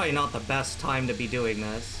this is probably not the best time to be doing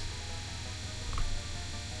this.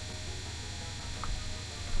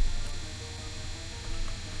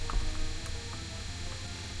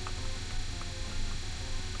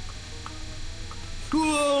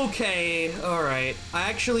 Okay, alright. I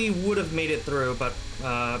actually would have made it through, but,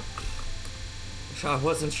 I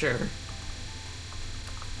wasn't sure.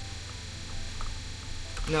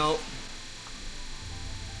 No.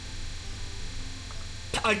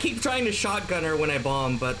 I keep trying to shotgun her when I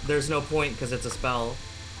bomb, but there's no point because it's a spell.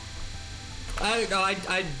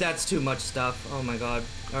 That's too much stuff. Oh my god.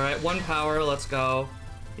 Alright, 1 power, let's go.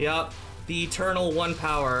 Yup, the eternal 1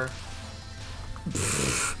 power.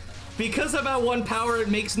 Because I'm at 1 power, it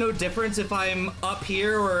makes no difference if I'm up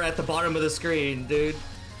here or at the bottom of the screen, dude.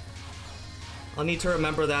 I'll need to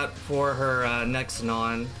remember that for her next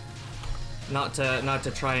non. Not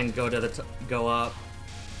to try and go to go up.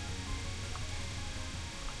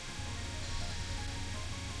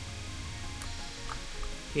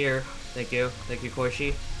 Here, thank you,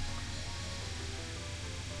 Koishi.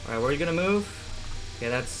 All right, where are you gonna move? Okay,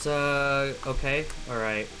 that's okay. All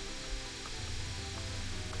right.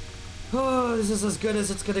 Oh, this is as good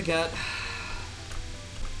as it's gonna get.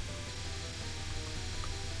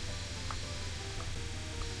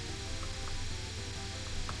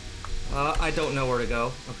 I don't know where to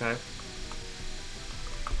go. Okay.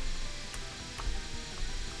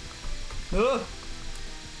 Ugh.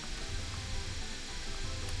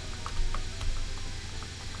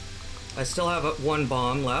 I still have 1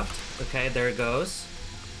 bomb left. Okay, there it goes.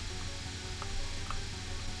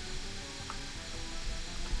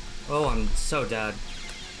 Oh, I'm so dead.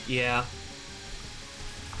 Yeah.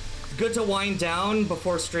 Good to wind down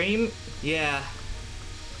before stream? Yeah.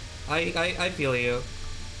 I feel you.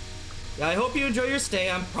 I hope you enjoy your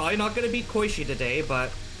stay. I'm probably not gonna beat Koishi today,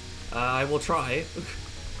 but I will try.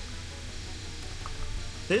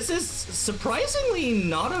 This is surprisingly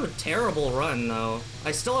not a terrible run, though.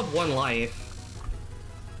 I still have 1 life.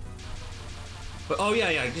 But, oh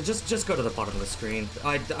yeah, just go to the bottom of the screen.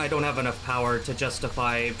 I don't have enough power to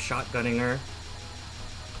justify shotgunning her.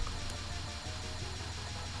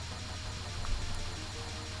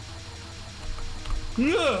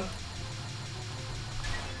 Yeah.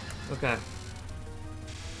 Okay.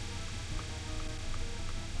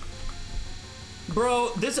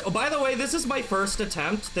 Bro, by the way, this is my first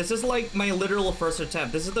attempt. This is like my literal first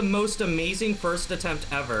attempt. This is the most amazing first attempt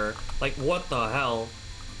ever. Like, what the hell?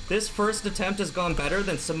 This first attempt has gone better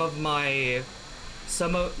than most of my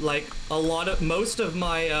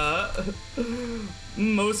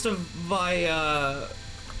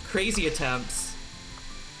crazy attempts.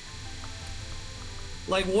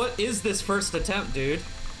 Like, what is this first attempt, dude?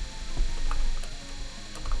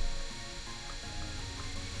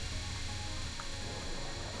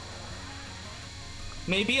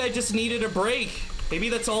 Maybe I just needed a break. Maybe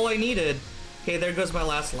that's all I needed. Okay, there goes my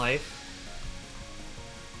last life.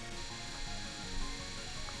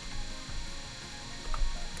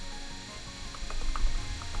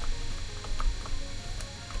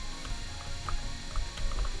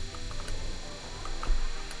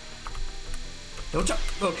 Don't jump.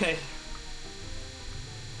 Okay.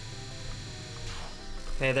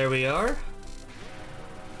 Okay, there we are.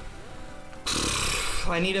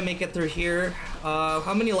 I need to make it through here.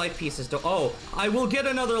 How many life pieces do... Oh, I will get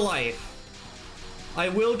another life. I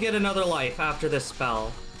will get another life after this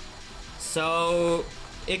spell. So,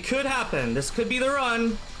 it could happen. This could be the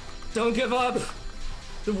run. Don't give up.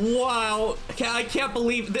 Wow. I can't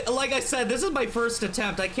believe... Like I said, this is my first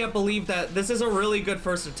attempt. I can't believe that this is a really good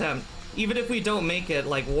first attempt. Even if we don't make it,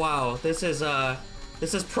 like, wow. This is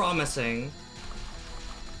promising.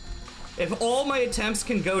 If all my attempts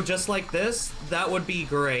can go just like this, that would be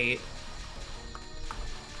great.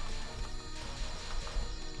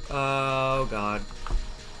 Oh god.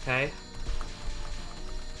 Okay.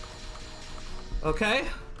 Okay.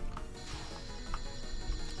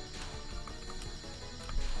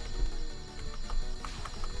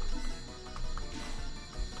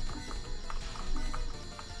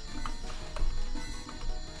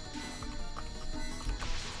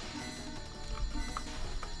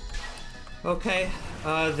 Okay,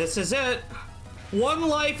 this is it. 1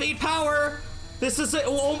 life, 8 power. This is it.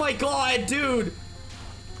 Oh my god, dude.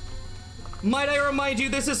 Might I remind you,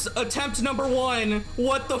 this is attempt number 1.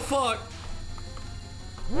 What the fuck?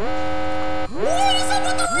 What is up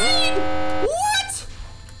with the raid? What?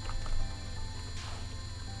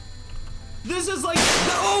 This is like,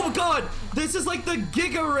 oh god. This is like the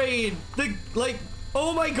Giga raid. Like,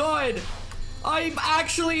 oh my god. I'm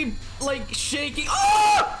actually, like, shaking.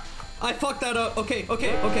 Oh! I fucked that up. Okay.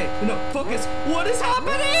 No, focus. What is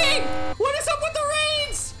happening? What is up with the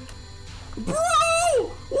raids? Bro!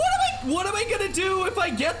 What am I gonna do if I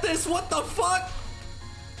get this? What the fuck?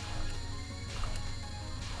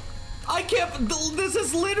 I can't, this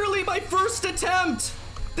is literally my first attempt.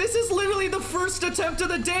 This is literally the first attempt of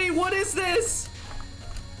the day. What is this?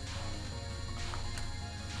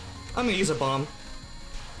 I'm gonna use a bomb.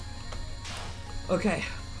 Okay.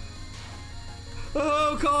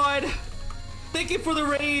 Oh god. Thank you for the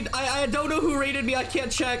raid. I don't know who raided me. I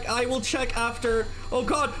can't check. I will check after. Oh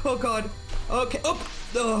god. Oh god. Okay. Oh.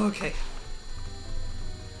 Oh, okay.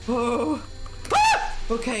 Oh. Ah!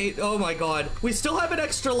 Okay. Oh my god. We still have an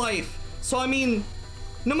extra life. So I mean,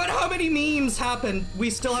 no matter how many memes happen, we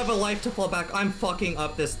still have a life to fall back. I'm fucking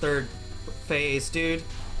up this 3rd phase, dude.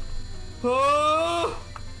 Oh.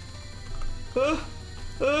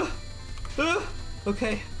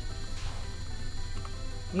 Okay.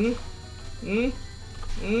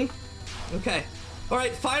 Okay.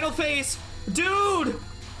 Alright, final phase. Dude!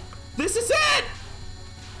 This is it!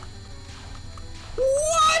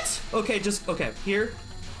 What? Okay, just, okay, here.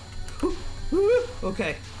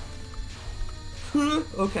 Okay.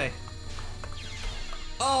 Okay.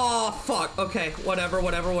 Oh, fuck. Okay,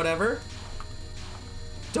 whatever.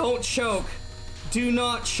 Don't choke. Do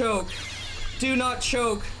not choke. Do not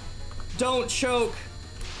choke. Don't choke.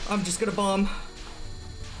 I'm just gonna bomb.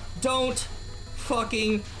 Don't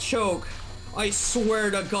fucking choke. I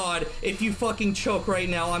swear to God, if you fucking choke right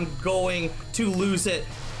now, I'm going to lose it.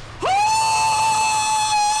 Oh!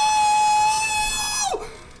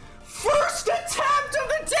 First attempt of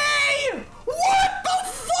the day! What the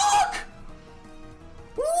fuck?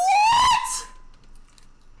 What?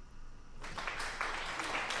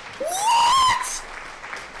 What?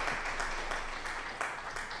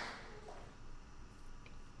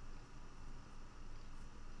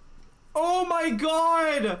 Oh my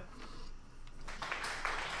god!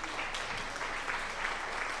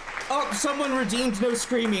 Oh, someone redeemed no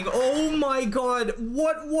screaming. Oh my god,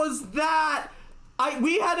 what was that?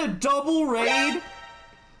 We had a double raid?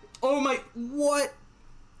 Oh my, what?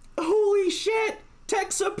 Holy shit!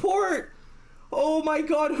 Tech support! Oh my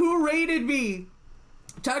god, who raided me?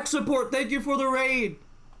 Tech support, thank you for the raid.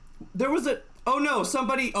 There was a, oh no,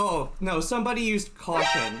 somebody used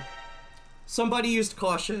caution. Somebody used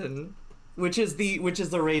caution, which is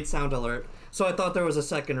the raid sound alert. So I thought there was a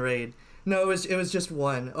second raid. No, it was just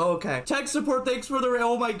one. Oh, okay. Tech support, thanks for the raid.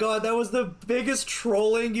 Oh my god, that was the biggest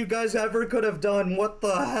trolling you guys ever could have done. What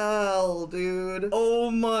the hell, dude?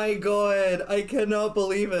 Oh my god, I cannot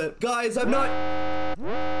believe it. Guys, I'm not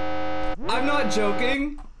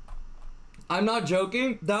joking. I'm not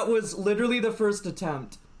joking. That was literally the first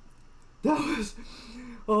attempt. That was,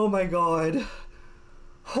 oh my god.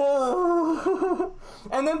 Oh.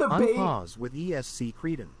 And then the bait. Unpause with ESC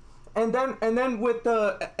Chireiden. And then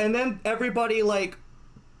everybody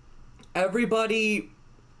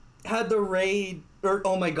had the raid, or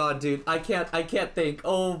oh my god, dude, I can't think.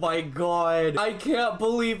 Oh my god, I can't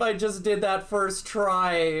believe I just did that first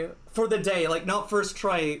try for the day. Like, not first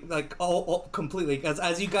try, like all completely, because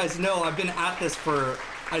as you guys know, I've been at this for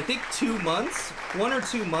I think 2 months, 1 or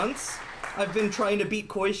 2 months. I've been trying to beat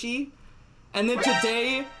Koishi, and then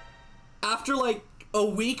today, after like a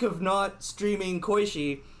week of not streaming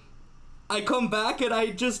Koishi, I come back and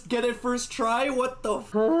I just get it first try? What the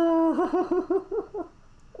f-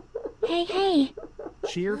 Hey.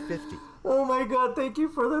 Cheer 50. Oh my god, thank you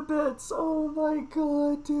for the bits. Oh my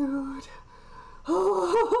god, dude.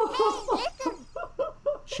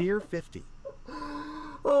 Cheer 50.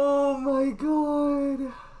 Oh my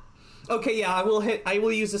god. Okay, yeah, I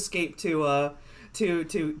will use escape to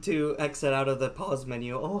to exit out of the pause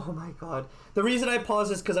menu. Oh my god. The reason I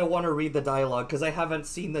pause is because I want to read the dialogue, because I haven't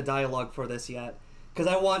seen the dialogue for this yet. Because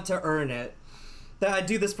I want to earn it. That I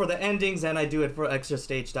do this for the endings and I do it for extra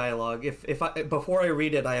stage dialogue. Before I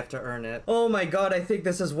read it, I have to earn it. Oh my god, I think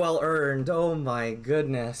this is well earned. Oh my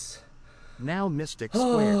goodness. Now Mystic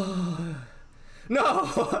Square.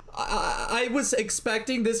 No! I was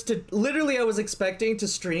expecting this to... Literally, I was expecting to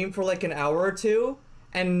stream for like an hour or two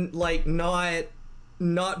and like not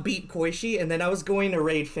beat Koishi, and then I was going to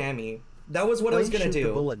raid Fami. That was what I was gonna Shoot do.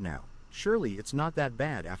 the bullet now. Surely it's not that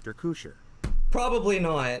bad after Kusher. Probably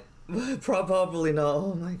not. Probably not.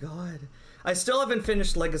 Oh my god. I still haven't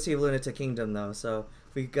finished Legacy of Lunatic Kingdom though, so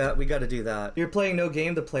we got to do that. You're playing no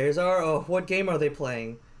game, the players are? Oh, what game are they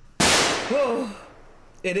playing? Oh,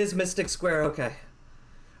 it is Mystic Square, okay.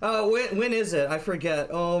 When is it? I forget.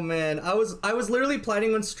 Oh man, I was literally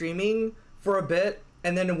planning on streaming for a bit,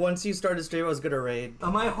 and then once you started streaming, I was gonna raid.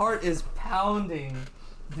 Oh, my heart is pounding,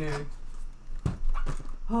 dude.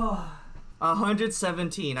 Oh.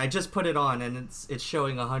 117. I just put it on and it's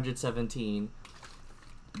showing 117.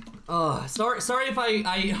 Oh, sorry if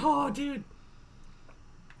I oh dude.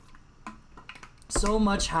 So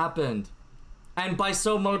much happened. And by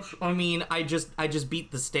so much I mean I just beat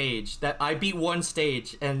the stage. That I beat one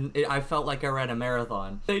stage and I felt like I ran a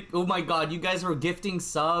marathon. Oh my god, you guys were gifting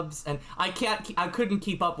subs and I couldn't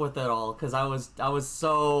keep up with it all cuz I was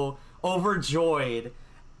so overjoyed.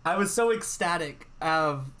 I was so ecstatic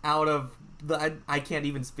out of I can't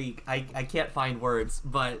even speak. I can't find words,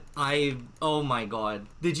 but oh my god.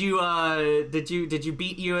 Did you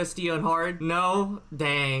beat USD on hard? No?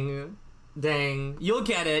 Dang. You'll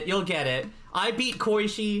get it. I beat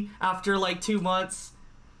Koishi after like 2 months.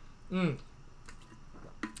 You'll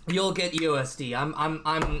get USD.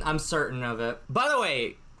 I'm certain of it. By the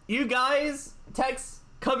way, you guys text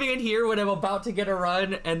coming in here when I'm about to get a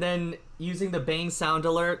run and then using the bang sound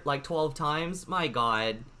alert like 12 times. My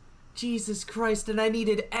god. Jesus Christ, and I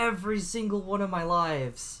needed every single one of my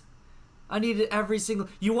lives. I needed every single...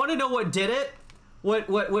 You want to know what did it? What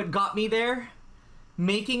got me there?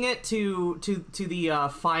 Making it to the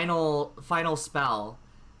final spell.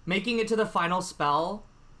 Making it to the final spell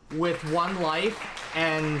with 1 life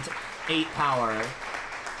and 8 power.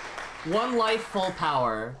 1 life, full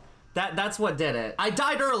power. That's what did it. I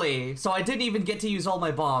died early, so I didn't even get to use all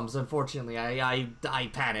my bombs. Unfortunately, I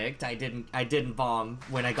panicked. I didn't bomb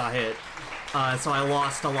when I got hit, so I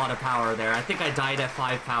lost a lot of power there. I think I died at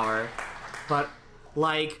 5 power, but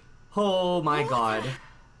like, oh my god!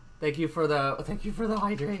 Thank you for the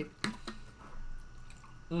hydrate.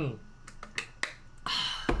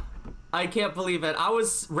 I can't believe it. I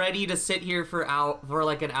was ready to sit here for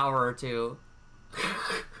like an hour or two.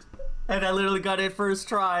 And I literally got it first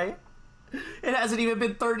try. It hasn't even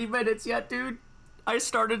been 30 minutes yet, dude. I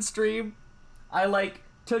started stream. I like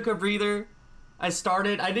took a breather. I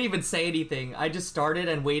didn't even say anything. I just started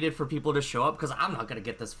and waited for people to show up because I'm not gonna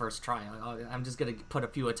get this first try. I'm just gonna put a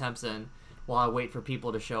few attempts in while I wait for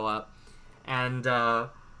people to show up. And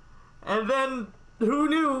then who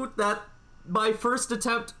knew that my first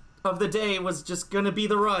attempt of the day was just gonna be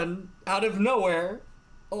the run out of nowhere.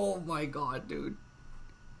 Oh my god, dude.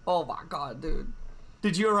 Oh my god, dude.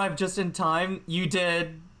 Did you arrive just in time? You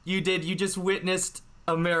did. You just witnessed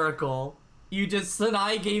a miracle.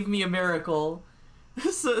 Sanai gave me a miracle.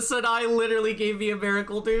 Sanai literally gave me a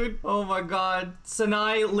miracle, dude. Oh my god.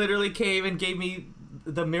 Sanai literally came and gave me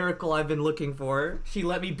the miracle I've been looking for. She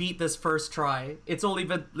let me beat this first try. It's only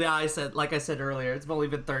been, like I said earlier, it's only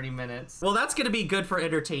been 30 minutes. Well, that's gonna be good for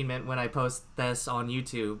entertainment when I post this on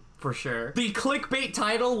YouTube, for sure. The clickbait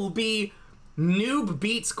title will be Noob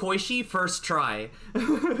beats Koishi first try.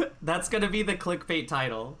 That's gonna be the clickbait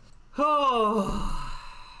title. Oh.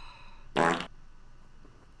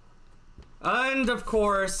 And of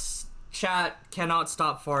course, chat cannot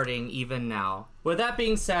stop farting even now. With that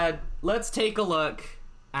being said, let's take a look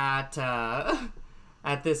at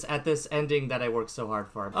this ending that I worked so hard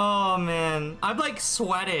for. Oh man, I'm like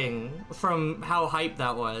sweating from how hyped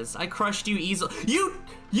that was. I crushed you easily.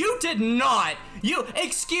 You did not.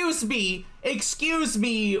 Excuse me,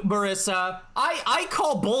 Marisa. I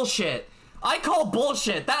call bullshit.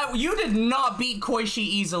 That you did not beat Koishi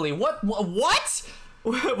easily. What?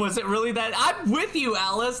 Was it really that? I'm with you,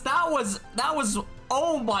 Alice. That was,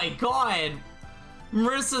 oh my god.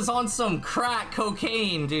 Marisa's on some crack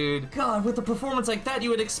cocaine, dude. God, with a performance like that, you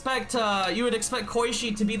would expect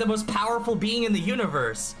Koishi to be the most powerful being in the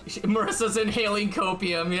universe. Marisa's inhaling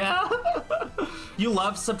copium, yeah? You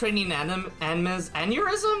love Subterranean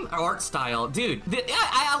Animism art style, dude.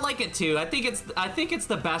 I like it too. I think it's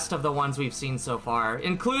the best of the ones we've seen so far,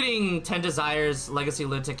 including 10 Desires, Legacy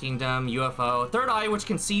Lunatic Kingdom, UFO, Third Eye, which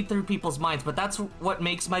can see through people's minds. But that's what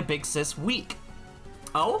makes my big sis weak.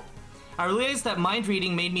 Oh, I realized that mind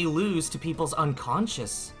reading made me lose to people's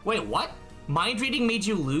unconscious. Wait, what? Mind reading made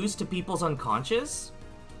you lose to people's unconscious?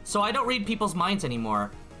 So I don't read people's minds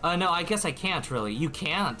anymore. No, I guess I can't really. You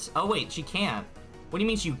can't. Oh wait, she can't. What do you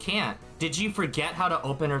mean you can't? Did you forget how to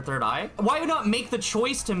open her third eye? Why not make the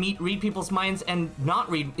choice to read people's minds and not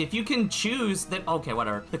read? If you can choose that, okay,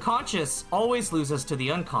 whatever. The conscious always loses to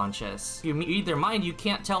the unconscious. If you read their mind, you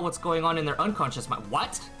can't tell what's going on in their unconscious mind.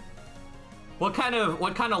 What? What kind of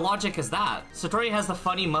logic is that? Satori has the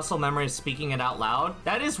funny muscle memory of speaking it out loud.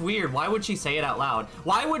 That is weird. Why would she say it out loud?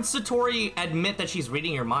 Why would Satori admit that she's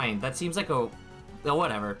reading your mind? That seems like oh,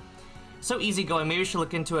 whatever. So easygoing. Maybe I should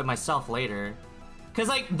look into it myself later. Cause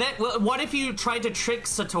like that. What if you tried to trick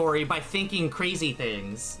Satori by thinking crazy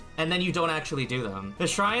things and then you don't actually do them? The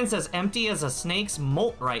shrine's as empty as a snake's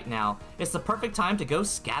molt right now. It's the perfect time to go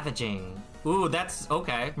scavenging. Ooh, that's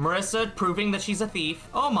okay. Marisa proving that she's a thief.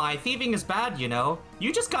 Oh my, thieving is bad, you know.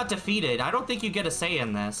 You just got defeated. I don't think you get a say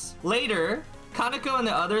in this. Later, Kaneko and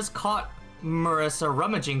the others caught Marisa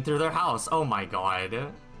rummaging through their house. Oh my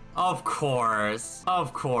god. Of course,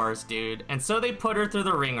 dude. And so they put her through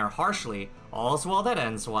the ringer harshly. All's well that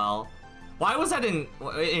ends well. Why was that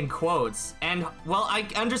in quotes? And, well, I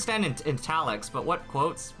understand in italics, but what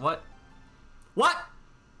quotes? What?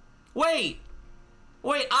 Wait,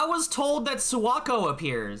 I was told that Suwako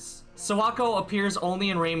appears. Suwako appears only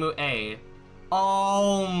in Reimu A.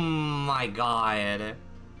 Oh my god.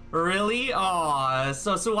 Really? Aw,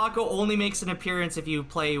 so Suwako only makes an appearance if you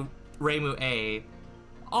play Reimu A.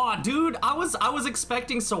 Aw, dude, I was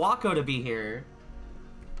expecting Suwako to be here.